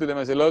I said to them,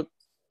 I said, look,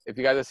 if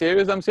you guys are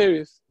serious, I'm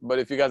serious. But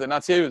if you guys are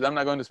not serious, I'm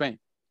not going to Spain.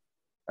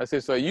 I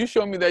said, so you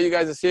show me that you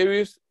guys are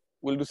serious,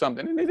 we'll do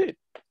something. And they did.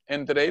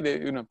 And today, they,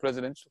 you know,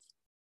 presidential.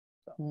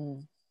 So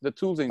the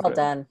tools are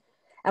incredible. Well done.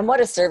 And what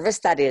a service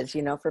that is,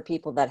 you know, for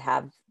people that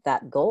have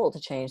that goal to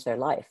change their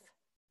life.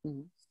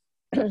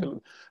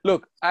 Absolutely.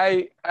 Look,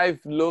 I've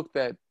looked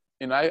at,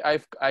 you know,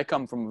 I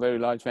come from a very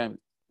large family.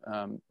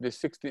 I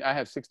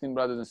have 16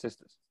 brothers and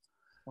sisters.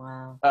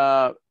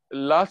 Wow.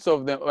 Lots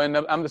of them, and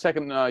I'm the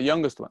second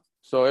youngest one.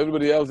 So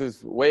everybody else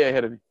is way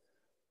ahead of me.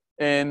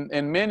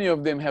 And many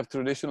of them have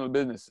traditional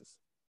businesses,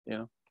 you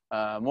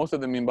know, most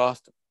of them in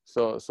Boston.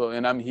 So,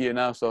 and I'm here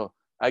now, so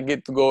I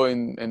get to go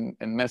and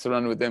mess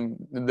around with them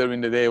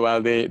during the day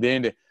while they're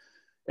in there.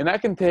 And I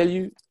can tell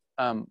you,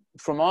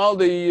 from all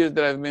the years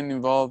that I've been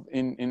involved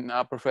in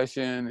our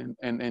profession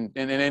and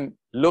then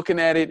looking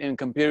at it and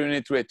comparing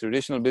it to a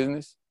traditional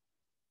business,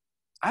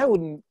 I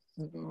wouldn't,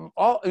 you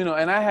know,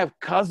 and I have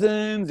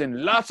cousins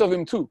and lots of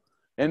them too.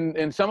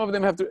 And some of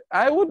them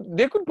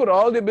they could put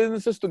all their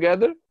businesses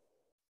together.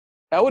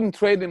 I wouldn't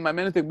trade in my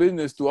Manatech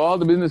business to all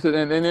the businesses.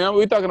 And you know,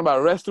 we're talking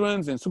about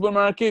restaurants and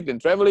supermarket and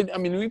travel. I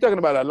mean, we're talking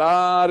about a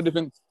lot of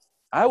different,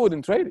 I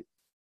wouldn't trade it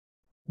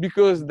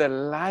because the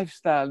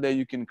lifestyle that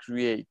you can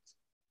create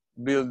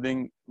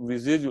building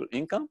residual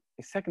income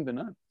is second to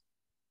none.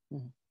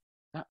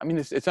 I mean,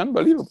 it's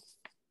unbelievable.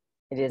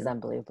 It is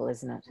unbelievable,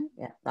 isn't it?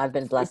 Yeah. I've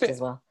been blessed as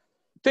well.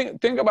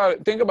 Think about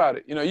it. Think about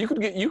it. You know, you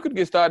could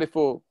get started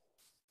for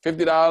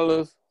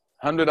 $50,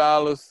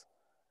 $100,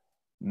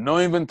 no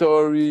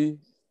inventory,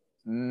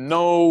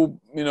 no,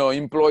 you know,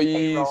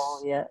 employees,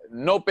 Payroll,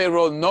 no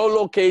payroll, no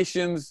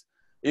locations,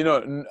 you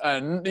know,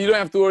 you don't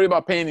have to worry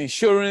about paying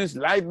insurance,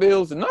 light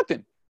bills,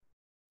 nothing.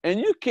 And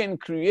you can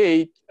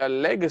create a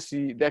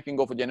legacy that can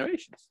go for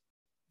generations.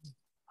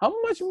 How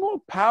much more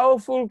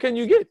powerful can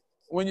you get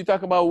when you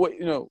talk about what,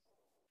 you know,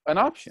 an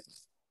option?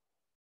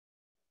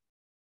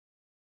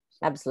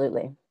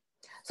 Absolutely.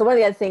 So one of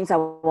the other things I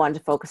wanted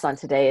to focus on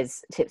today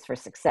is tips for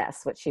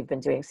success, which you've been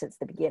doing since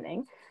the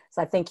beginning.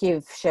 So I think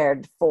you've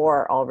shared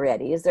 4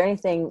 already. Is there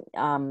anything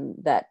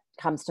that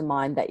comes to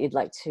mind that you'd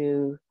like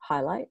to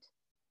highlight?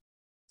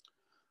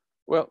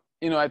 Well,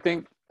 you know, I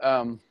think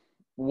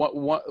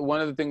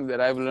one of the things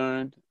that I've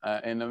learned,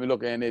 and I mean,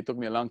 look, and it took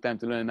me a long time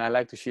to learn, and I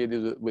like to share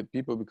this with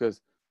people because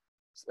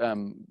a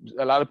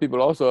lot of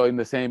people also are in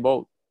the same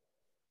boat.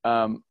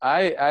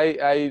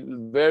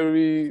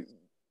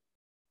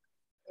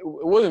 It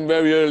wasn't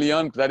very early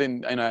on because I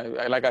didn't, you know,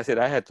 like I said,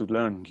 I had to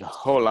learn a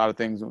whole lot of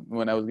things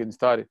when I was getting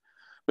started.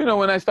 But, you know,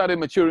 when I started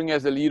maturing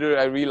as a leader,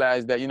 I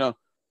realized that, you know,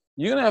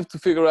 you're going to have to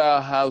figure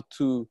out how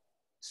to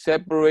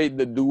separate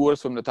the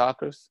doers from the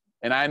talkers.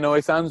 And I know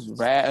it sounds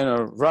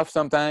rough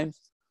sometimes,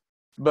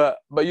 but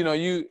you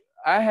know,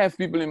 I have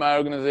people in my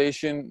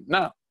organization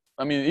now,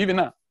 I mean, even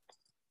now,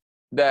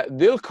 that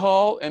they'll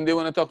call and they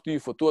want to talk to you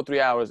for 2 or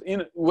 3 hours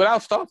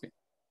without stopping.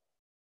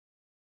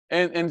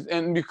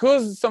 And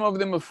because some of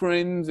them are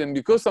friends and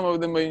because some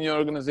of them are in your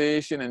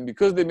organization and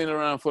because they've been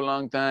around for a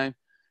long time,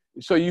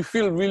 so you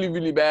feel really,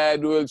 really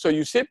bad. Well, so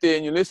you sit there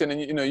and you listen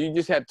and, you know, you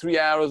just had 3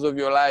 hours of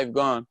your life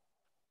gone.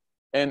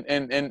 And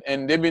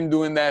they've been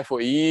doing that for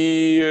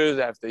years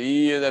after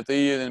years after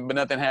years, but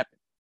nothing happened.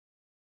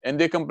 And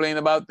they complain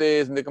about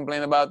this and they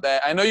complain about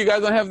that. I know you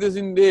guys don't have this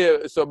in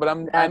there, so but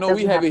I know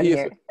we have it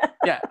here. So,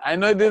 yeah, I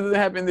know this doesn't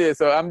happen there.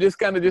 So I'm just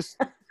kind of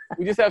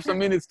we just have some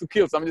minutes to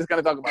kill. So I'm just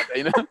gonna talk about that,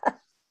 you know.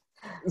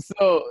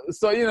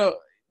 So you know,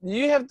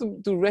 you have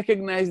to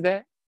recognize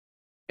that,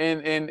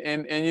 and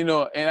you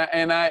know,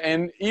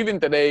 and even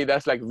today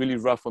that's like really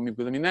rough for me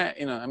because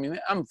I mean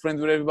I'm friends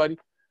with everybody,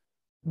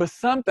 but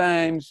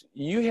sometimes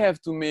you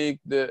have to make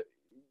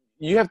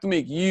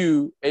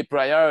you a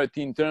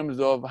priority in terms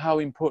of how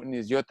important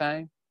is your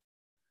time,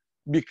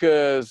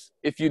 because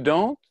if you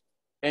don't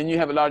and you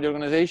have a large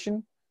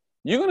organization,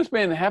 you're gonna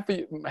spend half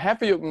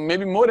of your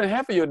maybe more than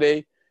half of your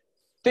day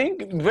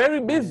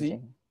very busy.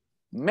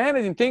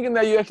 Managing, thinking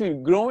that you're actually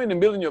growing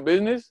and building your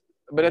business,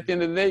 but at the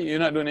end of the day, you're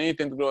not doing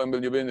anything to grow and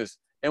build your business.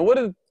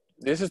 And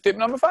this is tip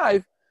number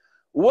 5.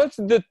 What's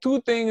the 2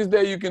 things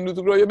that you can do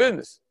to grow your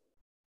business?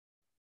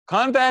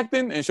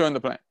 Contacting and showing the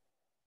plan.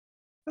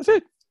 That's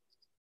it.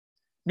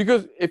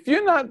 Because if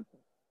you're not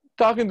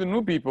talking to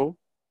new people,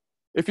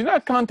 if you're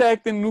not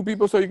contacting new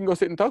people so you can go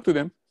sit and talk to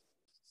them,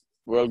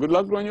 well, good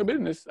luck growing your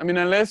business. I mean,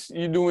 unless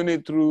you're doing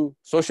it through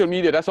social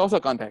media, that's also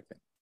contacting,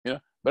 you know.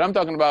 But I'm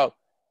talking about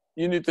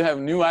you need to have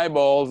new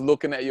eyeballs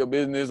looking at your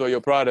business or your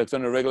products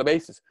on a regular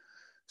basis.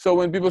 So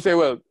when people say,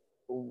 well,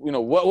 you know,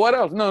 what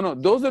else? No,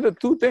 those are the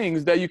 2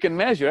 things that you can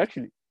measure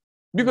actually.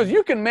 Because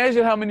you can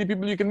measure how many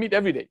people you can meet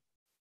every day.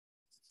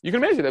 You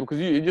can measure that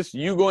because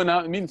you going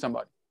out and meeting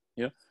somebody,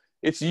 you know.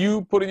 It's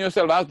you putting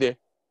yourself out there.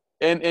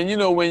 And you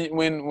know,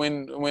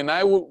 when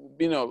I,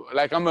 you know,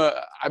 like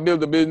I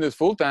build a business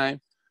full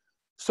time.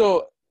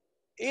 So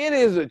it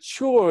is a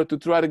chore to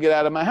try to get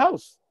out of my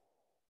house.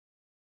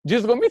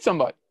 Just go meet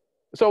somebody.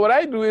 So what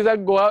I do is I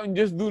go out and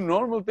just do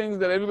normal things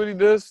that everybody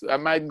does. I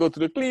might go to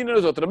the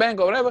cleaners or to the bank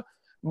or whatever,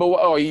 But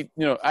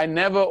I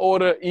never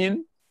order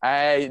in.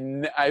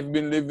 I've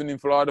been living in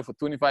Florida for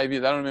 25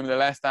 years. I don't remember the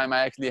last time I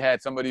actually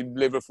had somebody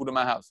deliver food to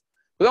my house.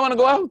 But I want to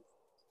go out,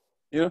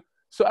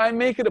 So I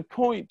make it a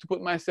point to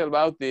put myself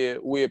out there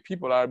where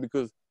people are,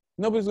 because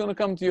nobody's going to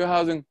come to your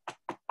house and,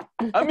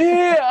 I'm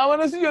here, I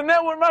want to see your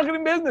network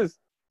marketing business.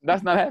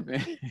 That's not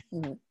happening.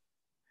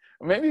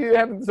 Maybe it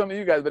happened to some of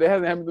you guys, but it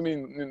hasn't happened to me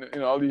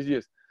in all these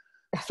years.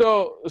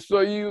 So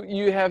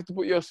you have to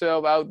put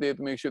yourself out there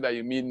to make sure that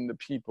you're meeting the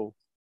people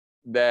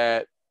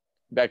that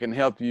can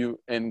help you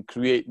and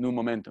create new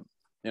momentum,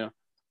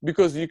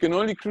 because you can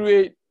only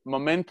create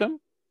momentum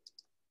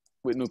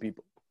with new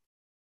people.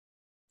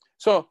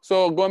 So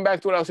going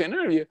back to what I was saying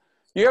earlier,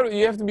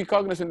 you have to be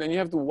cognizant, and you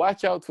have to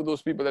watch out for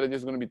those people that are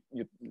just going to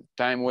be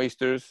time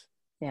wasters.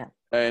 Yeah.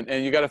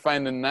 And you got to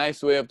find a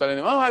nice way of telling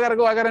them, oh, I got to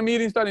go. I got a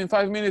meeting starting in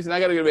 5 minutes and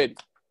I got to get ready.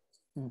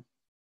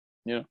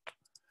 Yeah.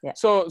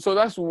 So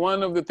that's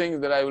one of the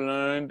things that I've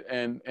learned.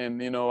 And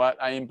you know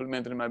what, I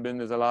implemented in my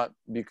business a lot,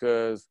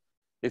 because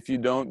if you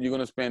don't, you're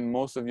going to spend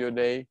most of your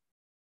day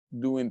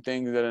doing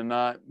things that are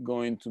not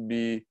going to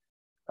be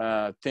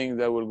things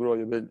that will grow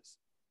your business.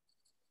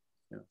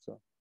 So.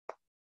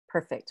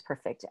 Perfect.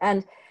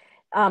 And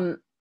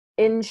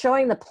in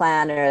showing the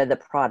plan or the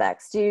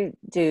products, do you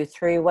do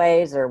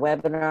 3-ways or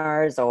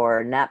webinars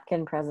or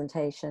napkin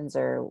presentations,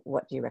 or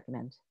what do you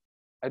recommend?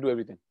 I do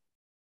everything.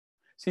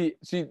 See,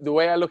 the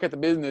way I look at the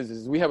business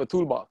is we have a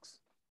toolbox.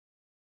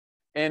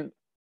 And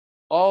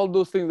all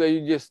those things that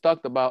you just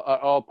talked about are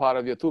all part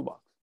of your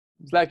toolbox.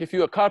 It's like if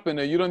you're a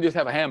carpenter, you don't just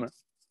have a hammer.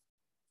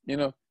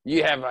 You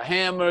have a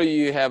hammer,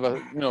 you have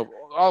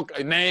all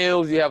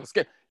nails, you have a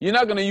scale. You're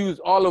not going to use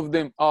all of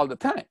them all the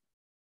time.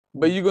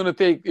 But you're going to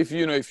take, if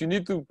you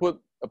need to put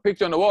a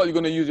picture on the wall, you're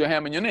going to use your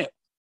hammer and your nail,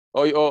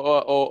 or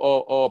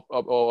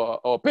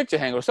a picture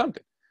hanger or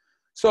something.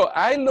 So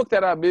I looked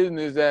at our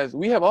business as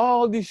we have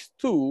all these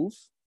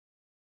tools,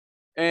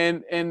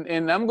 and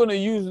I'm going to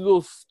use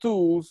those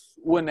tools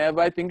whenever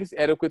I think it's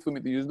adequate for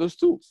me to use those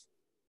tools.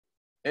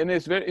 And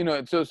it's very,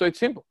 so it's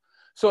simple.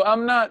 So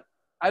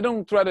I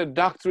don't try to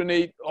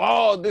doctrinate,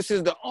 this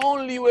is the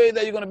only way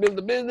that you're going to build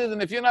the business.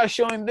 And if you're not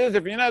showing this,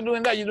 if you're not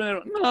doing that, you're doing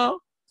it. No.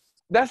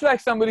 That's like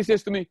somebody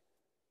says to me,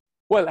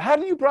 well, how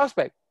do you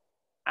prospect?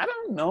 I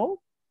don't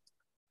know.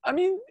 I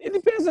mean, it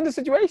depends on the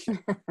situation.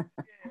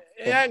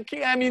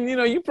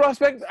 You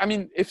prospect. I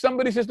mean, if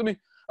somebody says to me,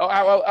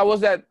 I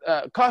was at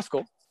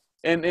Costco,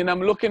 and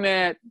I'm looking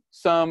at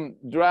some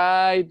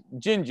dried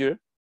ginger,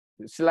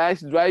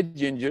 sliced dried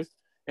ginger,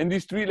 and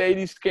these 3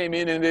 ladies came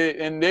in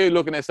and they're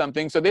looking at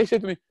something. So they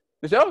said to me,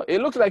 they said, oh, it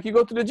looks like you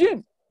go to the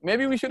gym.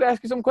 Maybe we should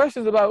ask you some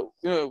questions about,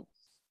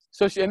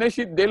 So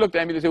they looked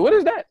at me, they said, what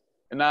is that?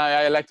 And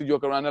I like to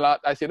joke around a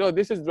lot. I said, oh,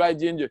 this is dried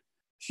ginger.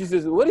 She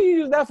says, what do you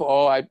use that for?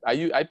 Oh,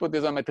 I put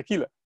this on my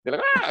tequila. They're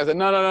like, I said,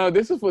 no,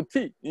 this is for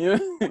tea.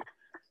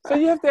 So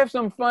you have to have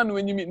some fun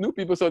when you meet new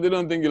people, so they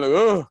don't think you're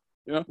like,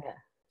 Yeah.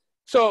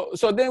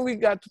 So then we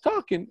got to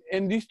talking,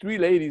 and these 3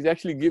 ladies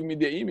actually give me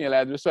their email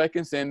address so I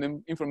can send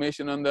them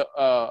information on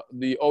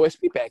the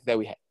OSP pack that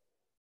we had.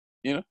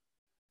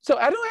 So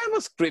I don't have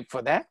a script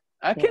for that.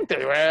 I can't tell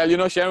you,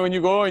 well, Sharon, when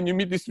you go and you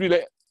meet these 3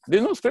 ladies,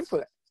 there's no script for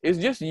that. It's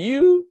just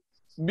you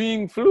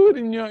being fluid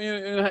in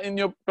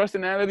your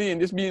personality and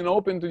just being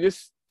open to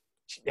just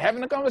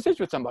having a conversation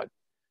with somebody.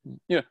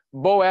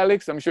 Bo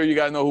Alex, I'm sure you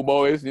guys know who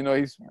Bo is.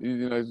 He's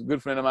a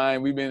good friend of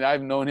mine.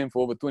 I've known him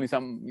for over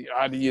 20-something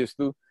odd years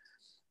too.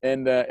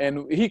 And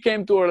he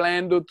came to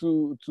Orlando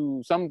to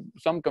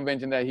some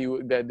convention that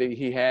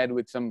he had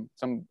with some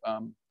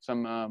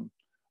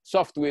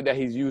software that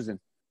he's using.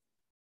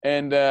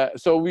 And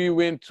so we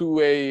went to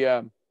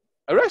a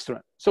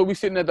restaurant. So we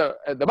sitting at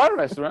the bar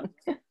restaurant.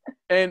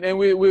 And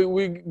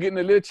we getting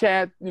a little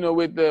chat,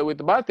 with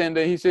the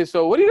bartender. He says,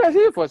 so what are you guys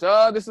here for? I said,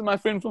 oh, this is my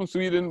friend from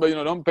Sweden, but,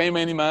 don't pay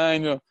me any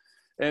mind,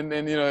 And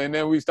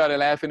then we started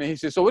laughing. And he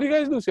said, so what do you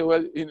guys do? So,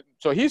 well,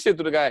 so he said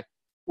to the guy,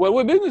 well,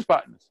 we're business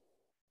partners.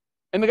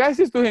 And the guy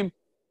says to him,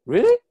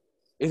 really?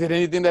 Is there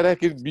anything that I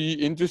could be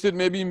interested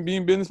maybe in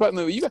being business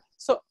partner with you guys?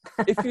 So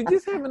if you're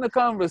just having a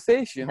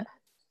conversation,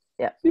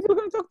 people are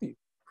going to talk to you.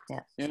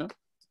 Yeah.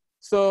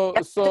 So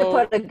to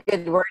put a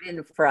good word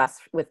in for us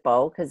with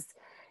Bo, because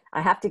I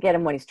have to get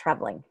him when he's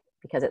traveling,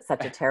 because it's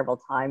such a terrible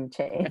time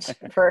change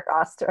for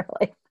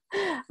Australia.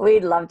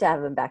 We'd love to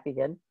have him back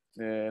again.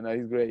 Yeah, no,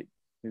 he's great.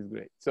 He's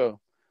great.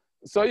 So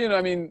it's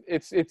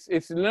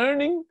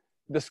learning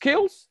the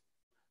skills.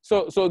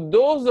 So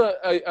those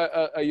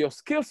are your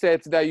skill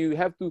sets that you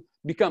have to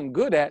become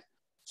good at.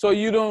 So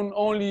you don't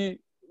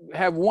only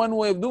have one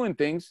way of doing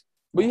things,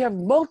 but you have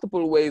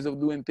multiple ways of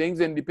doing things.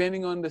 And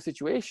depending on the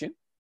situation,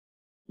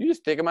 you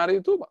just take them out of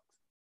your toolbox.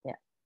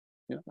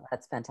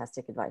 That's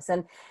fantastic advice.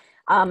 And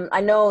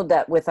I know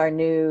that with our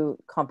new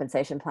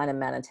compensation plan in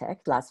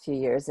Manatech, last few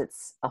years,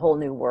 it's a whole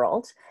new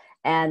world.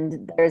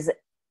 And there's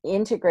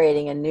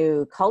integrating a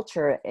new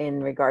culture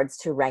in regards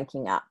to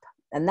ranking up.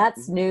 And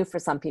that's new for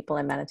some people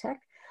in Manatech.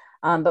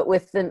 But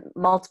with the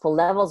multiple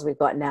levels we've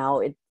got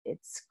now,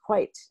 it's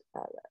quite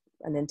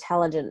an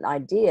intelligent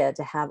idea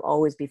to have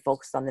always be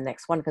focused on the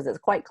next one, because it's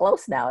quite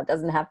close now. It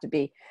doesn't have to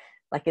be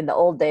like in the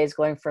old days,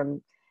 going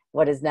from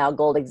what is now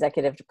gold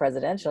executive to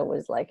presidential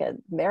was like a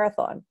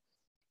marathon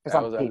for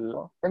some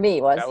people. For me,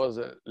 it was.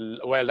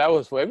 That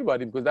was for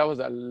everybody, because that was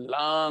a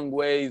long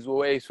ways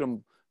away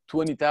from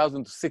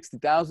 20,000 to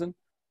 60,000.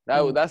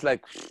 That's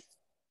like,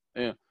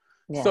 yeah.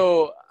 Yeah.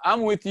 So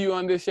I'm with you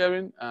on this,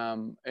 Sharon.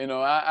 You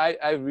know,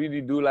 I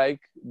really do like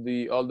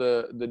all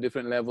the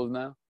different levels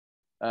now,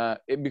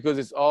 because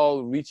it's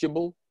all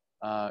reachable,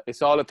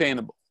 it's all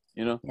attainable.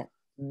 You know, yeah.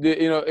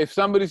 You know, if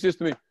somebody says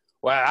to me,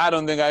 "Well, I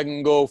don't think I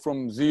can go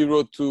from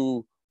 0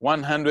 to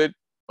 100,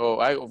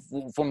 or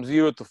from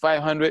 0 to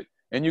 500,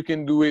 and you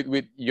can do it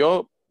with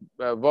your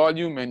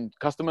volume and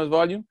customers'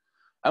 volume,"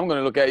 I'm going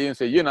to look at you and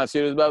say, "You're not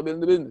serious about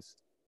building the business."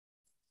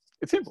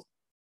 It's simple,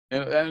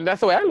 and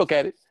that's the way I look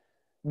at it.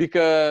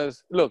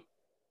 Because look,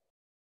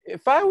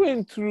 if I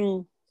went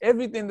through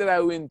everything that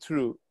I went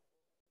through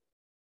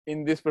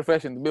in this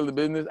profession to build a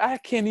business, I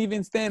can't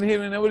even stand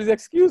here and nobody's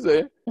excuse.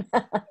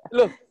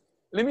 Look,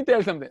 let me tell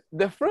you something.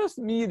 The first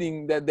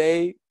meeting that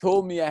they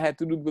told me I had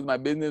to do because my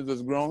business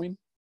was growing,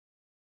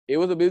 it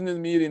was a business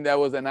meeting that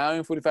was an hour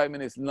and 45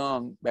 minutes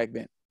long back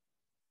then.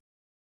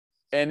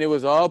 And it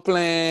was all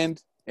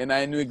planned, and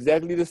I knew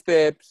exactly the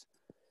steps.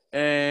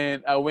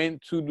 And I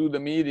went to do the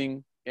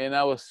meeting, and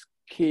I was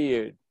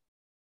scared.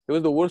 It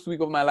was the worst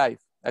week of my life.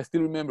 I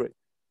still remember it.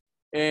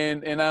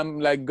 And I'm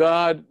like,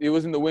 God, it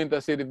was in the winter. I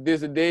said, if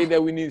there's a day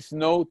that we need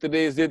snow,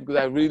 today is it, because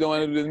I really don't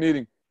want to do this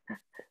meeting.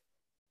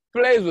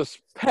 Place was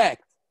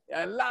packed.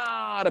 A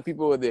lot of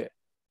people were there.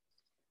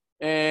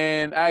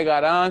 And I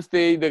got on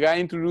stage. The guy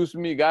introduced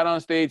me, got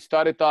on stage,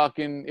 started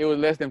talking. It was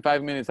less than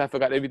 5 minutes. I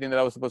forgot everything that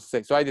I was supposed to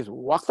say. So I just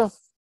walked off.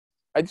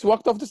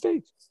 The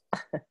stage.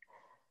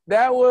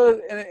 That was,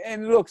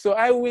 and look, so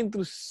I went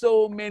through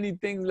so many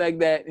things like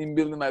that in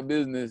building my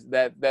business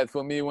that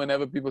for me,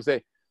 whenever people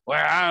say,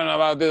 "Well, I don't know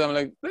about this," I'm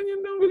like, then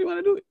you don't really want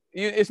to do it.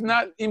 It's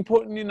not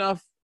important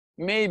enough.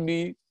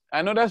 Maybe,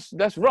 I know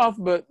that's rough,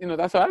 but you know,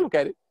 that's how I look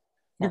at it.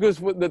 Because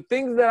for the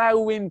things that I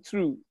went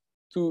through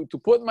to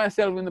put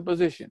myself in the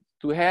position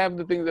to have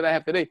the things that I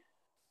have today,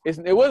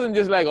 it wasn't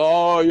just like,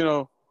 oh, you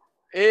know,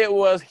 it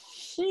was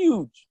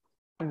huge,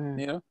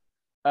 you know.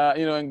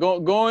 You know, and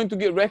going to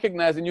get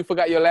recognized, and you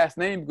forgot your last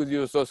name because you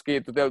were so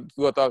scared to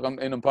go talk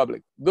in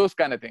public. Those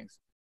kind of things.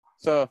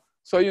 So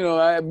you know,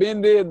 I've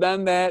been there,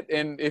 done that,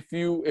 and if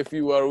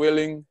you are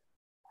willing,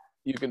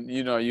 you can.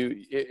 You know,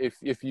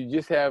 if you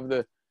just have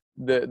the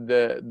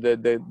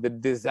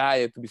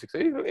desire to be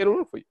successful, it'll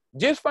work for you.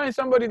 Just find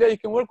somebody that you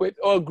can work with,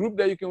 or a group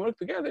that you can work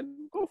together,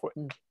 and go for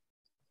it.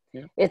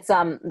 Yeah. It's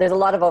there's a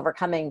lot of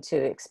overcoming to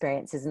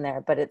experiences in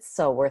there, but it's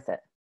so worth it.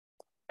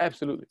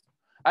 Absolutely.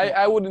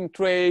 I wouldn't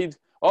trade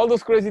all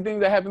those crazy things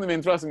that happened to me,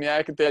 and trust me,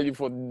 I can tell you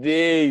for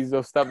days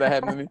of stuff that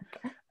happened to me.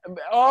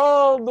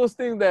 All those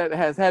things that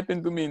has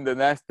happened to me in the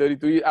last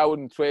 32 years, I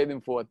wouldn't trade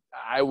them for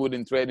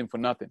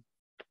nothing,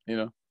 you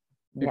know,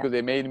 because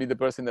they made me the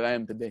person that I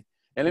am today.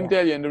 And let me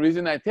tell you, and the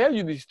reason I tell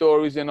you these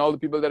stories and all the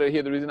people that are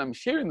here, the reason I'm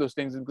sharing those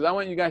things is because I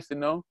want you guys to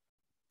know,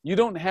 you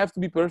don't have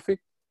to be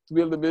perfect to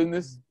build a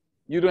business.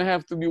 You don't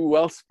have to be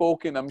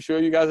well-spoken. I'm sure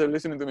you guys are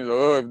listening to me.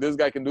 Oh, if this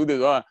guy can do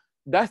this,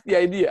 that's the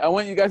idea. I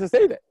want you guys to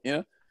say that, you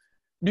know.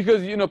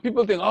 Because, you know,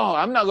 people think, oh,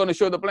 I'm not going to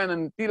show the plan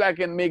until I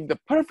can make the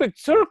perfect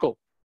circle.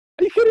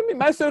 Are you kidding me?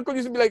 My circle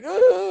used to be like,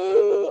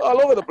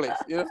 all over the place,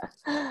 you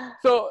know?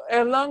 So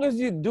as long as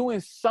you're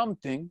doing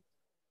something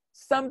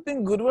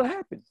good will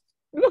happen.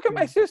 Look at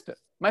my sister.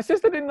 My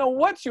sister didn't know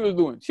what she was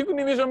doing. She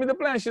couldn't even show me the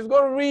plan. She's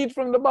going to read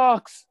from the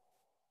box.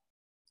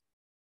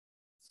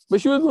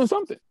 But she was doing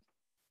something.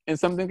 And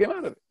something came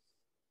out of it.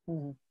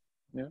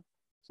 Mm-hmm. Yeah.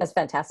 That's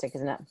fantastic,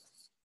 isn't it?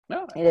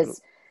 Yeah, it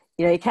is.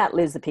 You know, you can't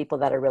lose the people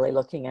that are really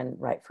looking and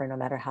right for no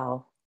matter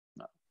how.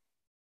 No.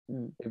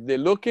 If they're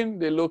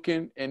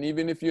looking, and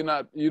even if you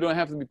don't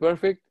have to be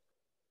perfect.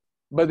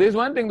 But there's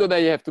one thing though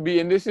that you have to be,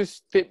 and this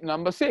is tip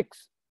number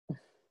 6.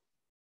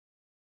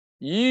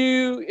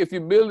 If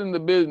you're building the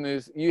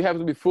business, you have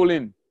to be full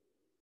in.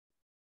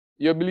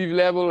 Your belief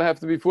level have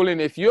to be full in.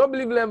 If your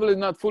belief level is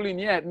not full in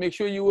yet, make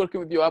sure you're working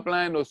with your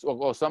upline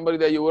or somebody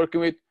that you're working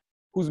with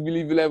whose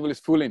belief level is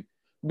full in.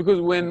 Because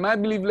when my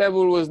belief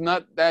level was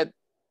not that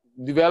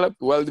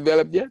well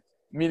developed yet,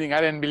 meaning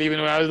I didn't believe in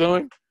what I was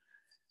doing,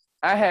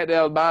 I had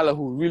El Bala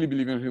who really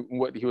believed in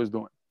what he was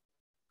doing.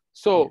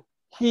 So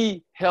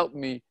he helped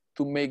me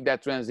to make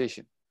that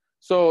transition.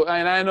 So,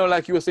 and I know,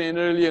 like you were saying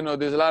earlier, you know,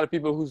 there's a lot of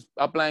people whose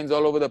uplines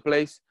all over the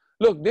place.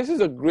 Look, this is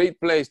a great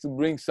place to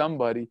bring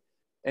somebody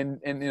and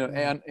you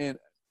know,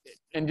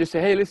 and just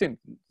say, hey, listen,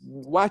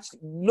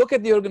 look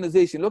at the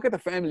organization, look at the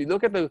family,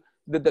 look at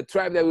the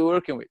tribe that we're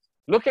working with.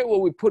 Look at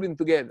what we're putting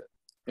together.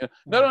 You know,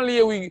 not only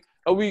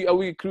are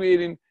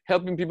we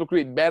helping people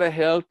create better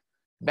health,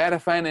 better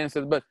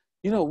finances, but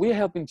you know, we're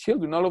helping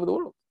children all over the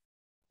world.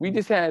 We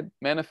just had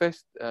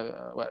Manifest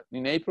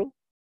in April.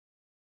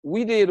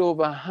 We did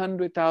over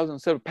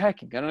 100,000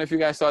 packing. I don't know if you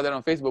guys saw that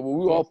on Facebook, but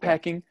we were all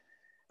packing.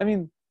 I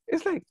mean,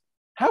 it's like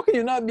how can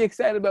you not be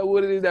excited about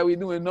what it is that we're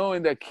doing,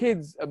 knowing that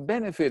kids are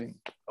benefiting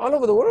all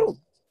over the world?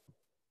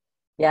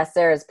 Yes,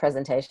 Sarah's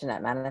presentation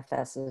at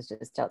Manifest was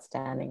just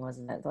outstanding,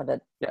 wasn't it?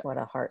 What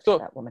a heart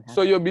that woman has.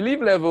 So your belief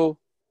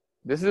level,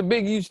 this is a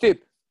big, huge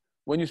tip.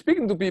 When you're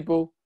speaking to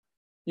people,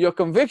 your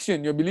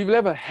conviction, your belief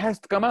level has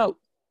to come out.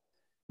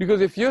 Because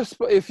if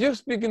you're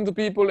speaking to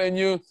people and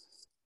you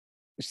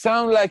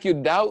sound like you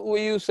doubt what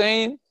you're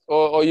saying,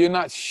 or you're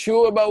not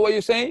sure about what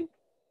you're saying,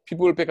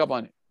 people will pick up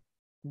on it.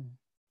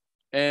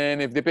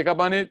 And if they pick up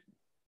on it,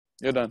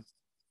 you're done.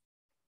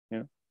 You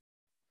know?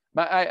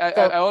 But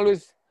I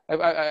always,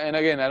 and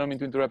again, I don't mean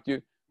to interrupt you,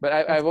 but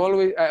I've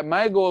always,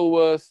 my goal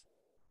was,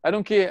 I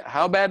don't care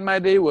how bad my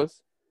day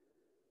was.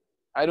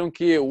 I don't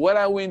care what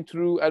I went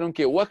through. I don't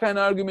care what kind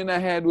of argument I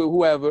had with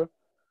whoever.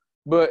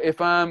 But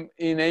if I'm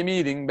in a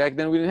meeting, back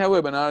then we didn't have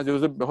webinars, it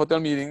was hotel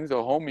meetings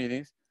or home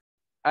meetings.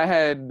 I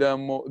had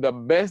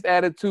the best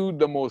attitude,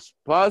 the most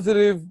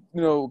positive,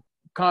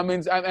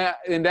 comments,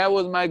 and that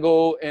was my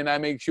goal. And I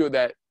make sure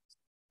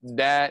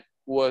that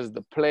was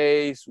the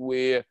place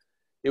where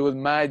it was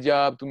my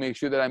job to make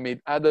sure that I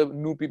made other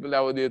new people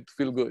that were there to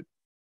feel good.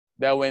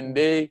 That when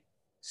they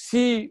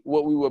see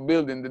what we were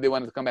building, that they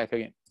wanted to come back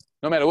again,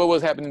 no matter what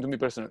was happening to me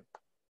personally.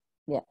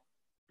 Yeah,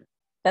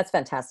 that's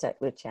fantastic,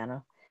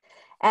 Luciano.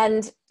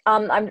 And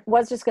I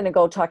was just going to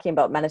go talking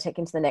about Manitech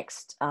into the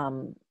next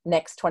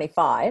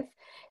 25.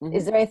 Mm-hmm.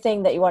 Is there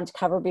anything that you want to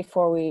cover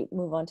before we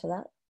move on to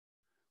that?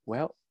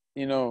 Well,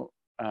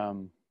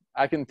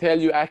 I can tell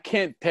you, I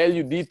can't tell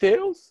you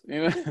details,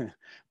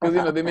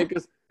 because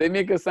they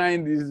make us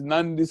sign these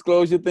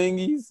non-disclosure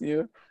thingies,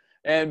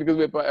 and because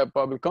we're a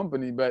public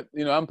company. But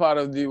I'm part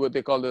of what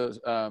they call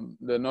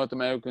the North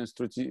American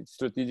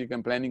Strategic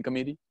and Planning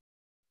Committee,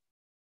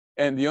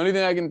 and the only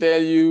thing I can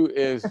tell you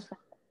is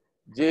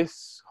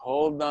just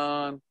hold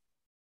on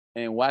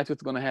and watch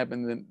what's going to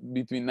happen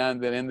between now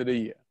and the end of the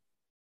year.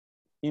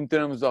 In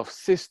terms of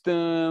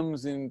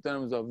systems, in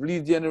terms of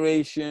lead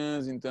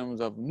generations, in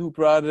terms of new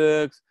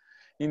products,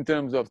 in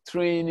terms of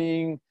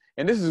training.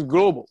 And this is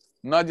global,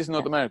 not just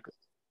North America.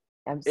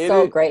 I'm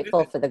so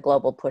grateful for the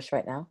global push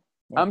right now.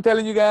 Yeah. I'm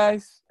telling you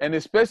guys, and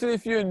especially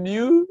if you're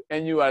new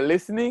and you are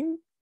listening,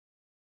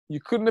 you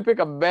couldn't have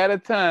picked a better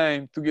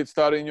time to get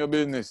started in your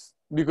business.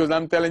 Because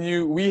I'm telling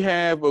you, we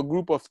have a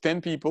group of 10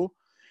 people.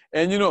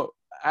 And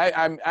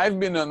I've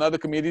been on other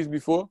committees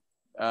before.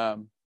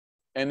 And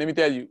let me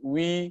tell you,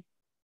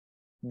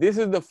 this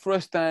is the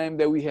first time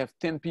that we have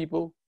 10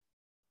 people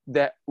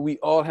that we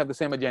all have the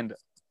same agenda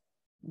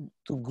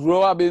to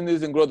grow our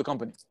business and grow the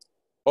company,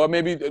 or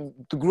maybe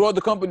to grow the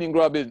company and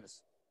grow our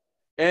business.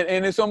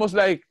 And it's almost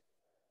like,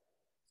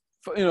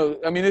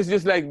 it's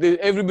just like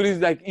everybody's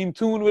like in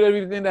tune with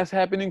everything that's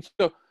happening.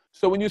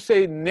 So when you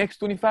say next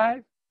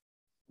 25,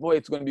 boy,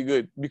 it's going to be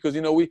good, because,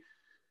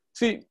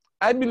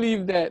 I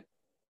believe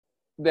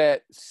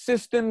that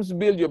systems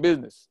build your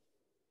business.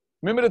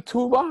 Remember the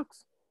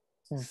toolbox?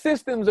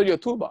 Systems are your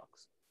toolbox.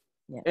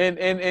 Yeah.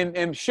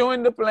 And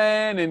showing the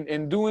plan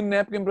and doing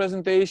napkin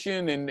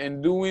presentation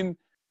and doing,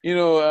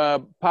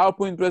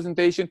 PowerPoint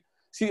presentation.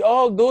 See,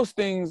 all those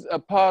things are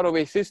part of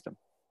a system.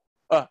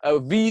 A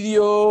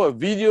video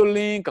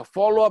link, a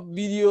follow-up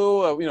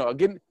video,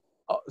 again.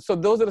 So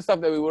those are the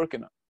stuff that we're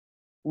working on.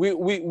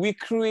 We're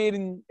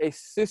creating a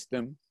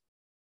system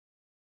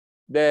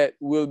that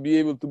will be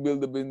able to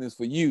build a business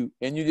for you.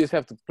 And you just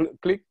have to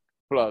click,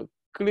 plug,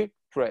 click,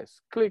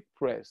 press.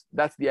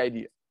 That's the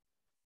idea.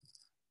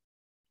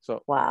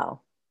 So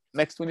wow,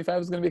 next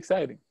 25 is going to be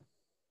exciting.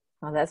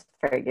 Oh, that's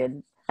very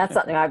good. That's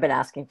something I've been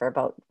asking for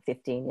about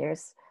 15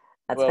 years.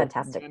 That's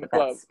fantastic.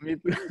 Me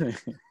too.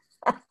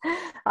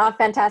 Oh,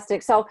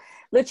 fantastic. So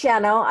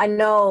Luciano, I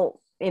know,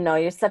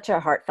 you're such a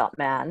heartfelt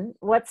man.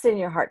 What's in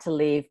your heart to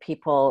leave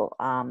people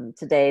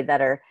today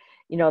that are,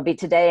 be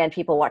today and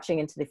people watching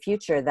into the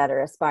future that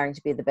are aspiring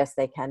to be the best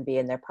they can be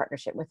in their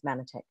partnership with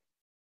Manitech?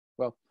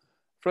 Well,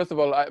 first of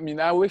all,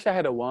 I wish I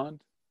had a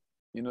wand,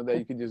 that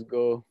you could just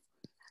go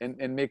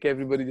and make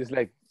everybody just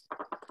like,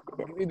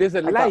 there's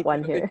a light. I got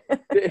one here.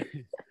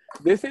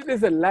 They say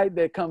there's a light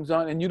that comes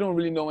on and you don't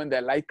really know when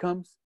that light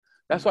comes.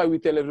 That's why we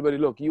tell everybody,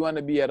 look, you want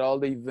to be at all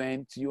the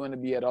events, you want to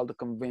be at all the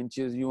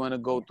conventions, you want to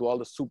go to all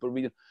the super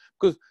regions,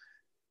 because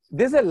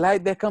there's a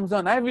light that comes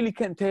on. I really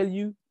can't tell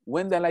you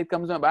when that light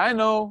comes on, but I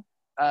know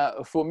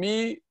for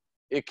me,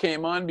 it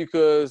came on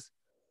because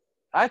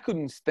I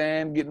couldn't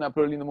stand getting up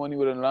early in the morning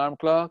with an alarm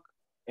clock.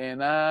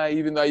 And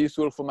even though I used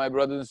to work for my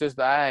brothers and sisters,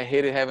 I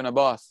hated having a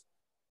boss.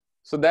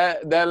 So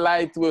that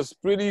light was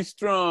pretty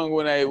strong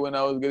when I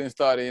was getting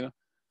started,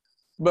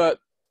 But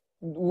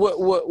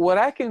what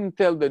I can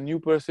tell the new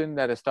person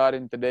that is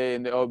starting today,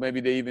 or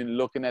maybe they even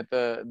looking at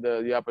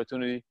the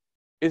opportunity,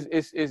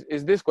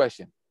 is this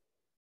question: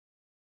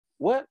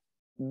 what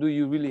do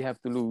you really have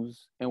to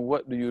lose, and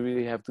what do you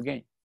really have to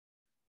gain?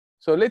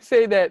 So let's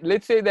say that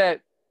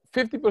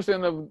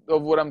 50%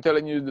 of what I'm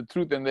telling you is the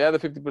truth, and the other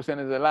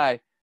 50% is a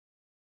lie.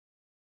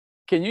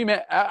 Can you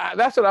imagine?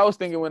 That's what I was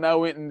thinking when I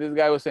went and this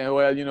guy was saying,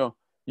 well,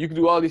 you can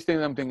do all these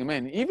things. I'm thinking,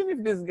 man, even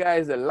if this guy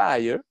is a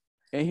liar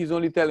and he's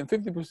only telling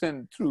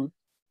 50% truth,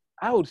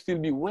 I would still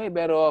be way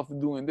better off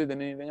doing this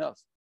than anything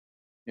else,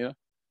 you know.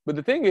 But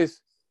the thing is,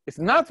 it's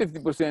not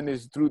 50%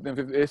 is truth, and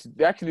it's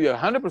actually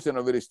 100%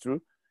 of it is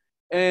true.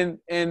 And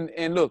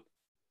look,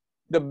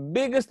 the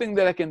biggest thing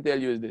that I can tell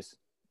you is this.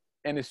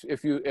 And it's,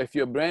 if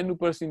you're a brand new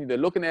person, either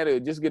looking at it or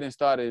just getting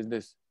started, is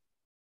this: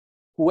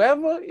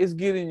 whoever is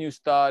getting you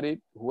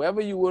started,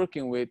 whoever you're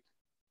working with,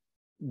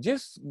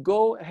 just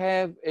go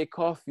have a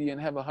coffee and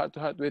have a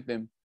heart-to-heart with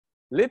them.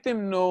 Let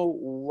them know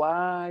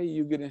why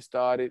you're getting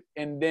started,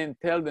 and then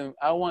tell them,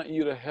 I want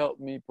you to help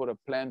me put a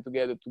plan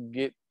together to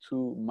get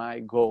to my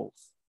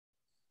goals.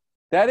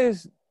 That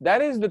is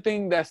the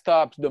thing that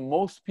stops the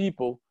most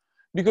people,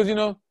 because, you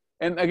know,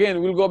 and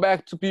again, we'll go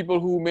back to people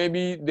who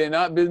maybe they're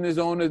not business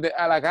owners. They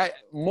are like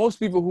most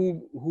people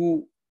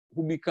who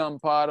become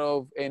part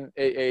of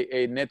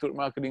a network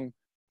marketing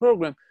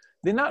program,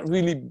 they're not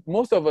really,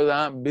 most of us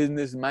aren't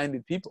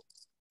business-minded people.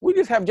 We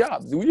just have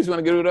jobs. We just want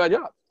to get rid of our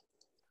jobs.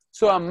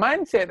 So our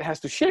mindset has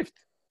to shift,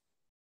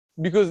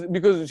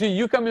 because see,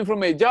 you coming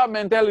from a job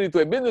mentality to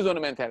a business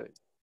owner mentality.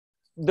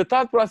 The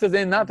thought process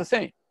ain't not the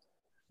same.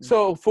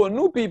 So for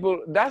new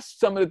people, that's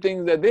some of the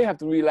things that they have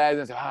to realize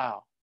and say,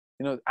 wow,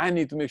 you know, I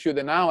need to make sure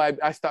that now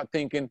I start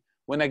thinking,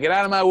 when I get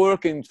out of my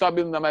work and start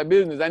building my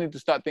business, I need to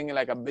start thinking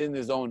like a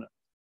business owner.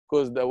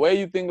 Because the way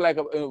you think like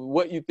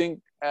what you think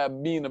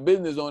being a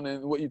business owner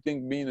and what you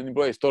think being an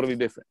employee is totally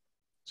different.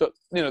 So,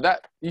 you know,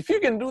 that if you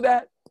can do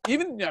that,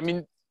 even, I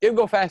mean, it'll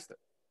go faster.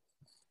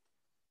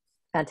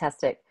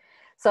 Fantastic.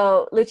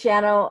 So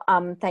Luciano,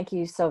 thank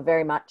you so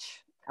very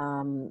much.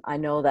 I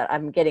know that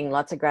I'm getting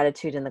lots of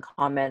gratitude in the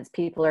comments.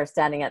 People are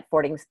standing at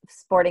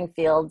sporting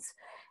fields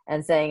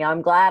and saying,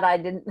 I'm glad I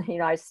didn't, you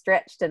know, I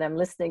stretched and I'm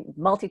listening,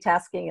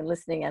 multitasking and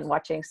listening and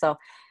watching. So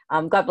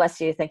God bless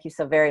you. Thank you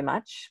so very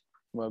much.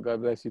 Well,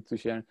 God bless you too,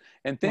 Sharon.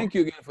 And thank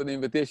you again for the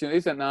invitation.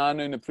 It's an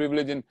honor and a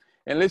privilege. And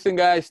listen,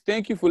 guys,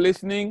 thank you for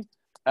listening.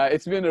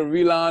 It's been a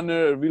real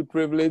honor, a real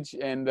privilege.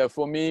 And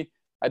for me,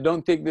 I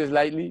don't take this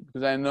lightly,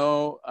 because I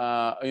know,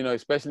 you know,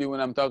 especially when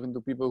I'm talking to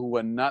people who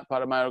are not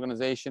part of my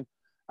organization,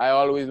 I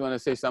always want to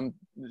say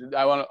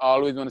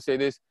always want to say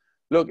this.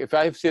 Look, if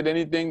I've said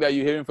anything that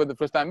you're hearing for the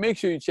first time, make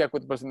sure you check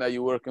with the person that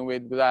you're working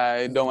with, because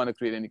I don't want to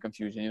create any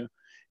confusion, you know.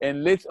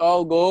 And let's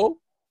all go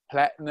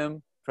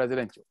platinum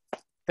presidential.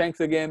 Thanks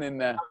again,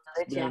 and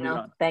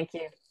thank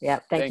you. Yeah,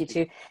 thank you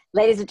too.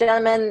 Ladies and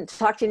gentlemen,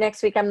 talk to you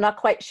next week. I'm not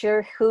quite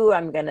sure who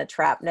I'm going to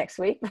trap next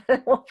week,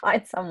 but we'll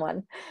find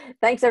someone.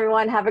 Thanks,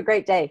 everyone. Have a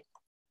great day.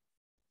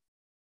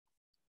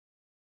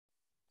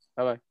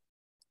 Bye-bye.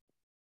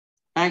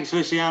 Thanks,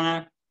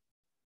 Luciano.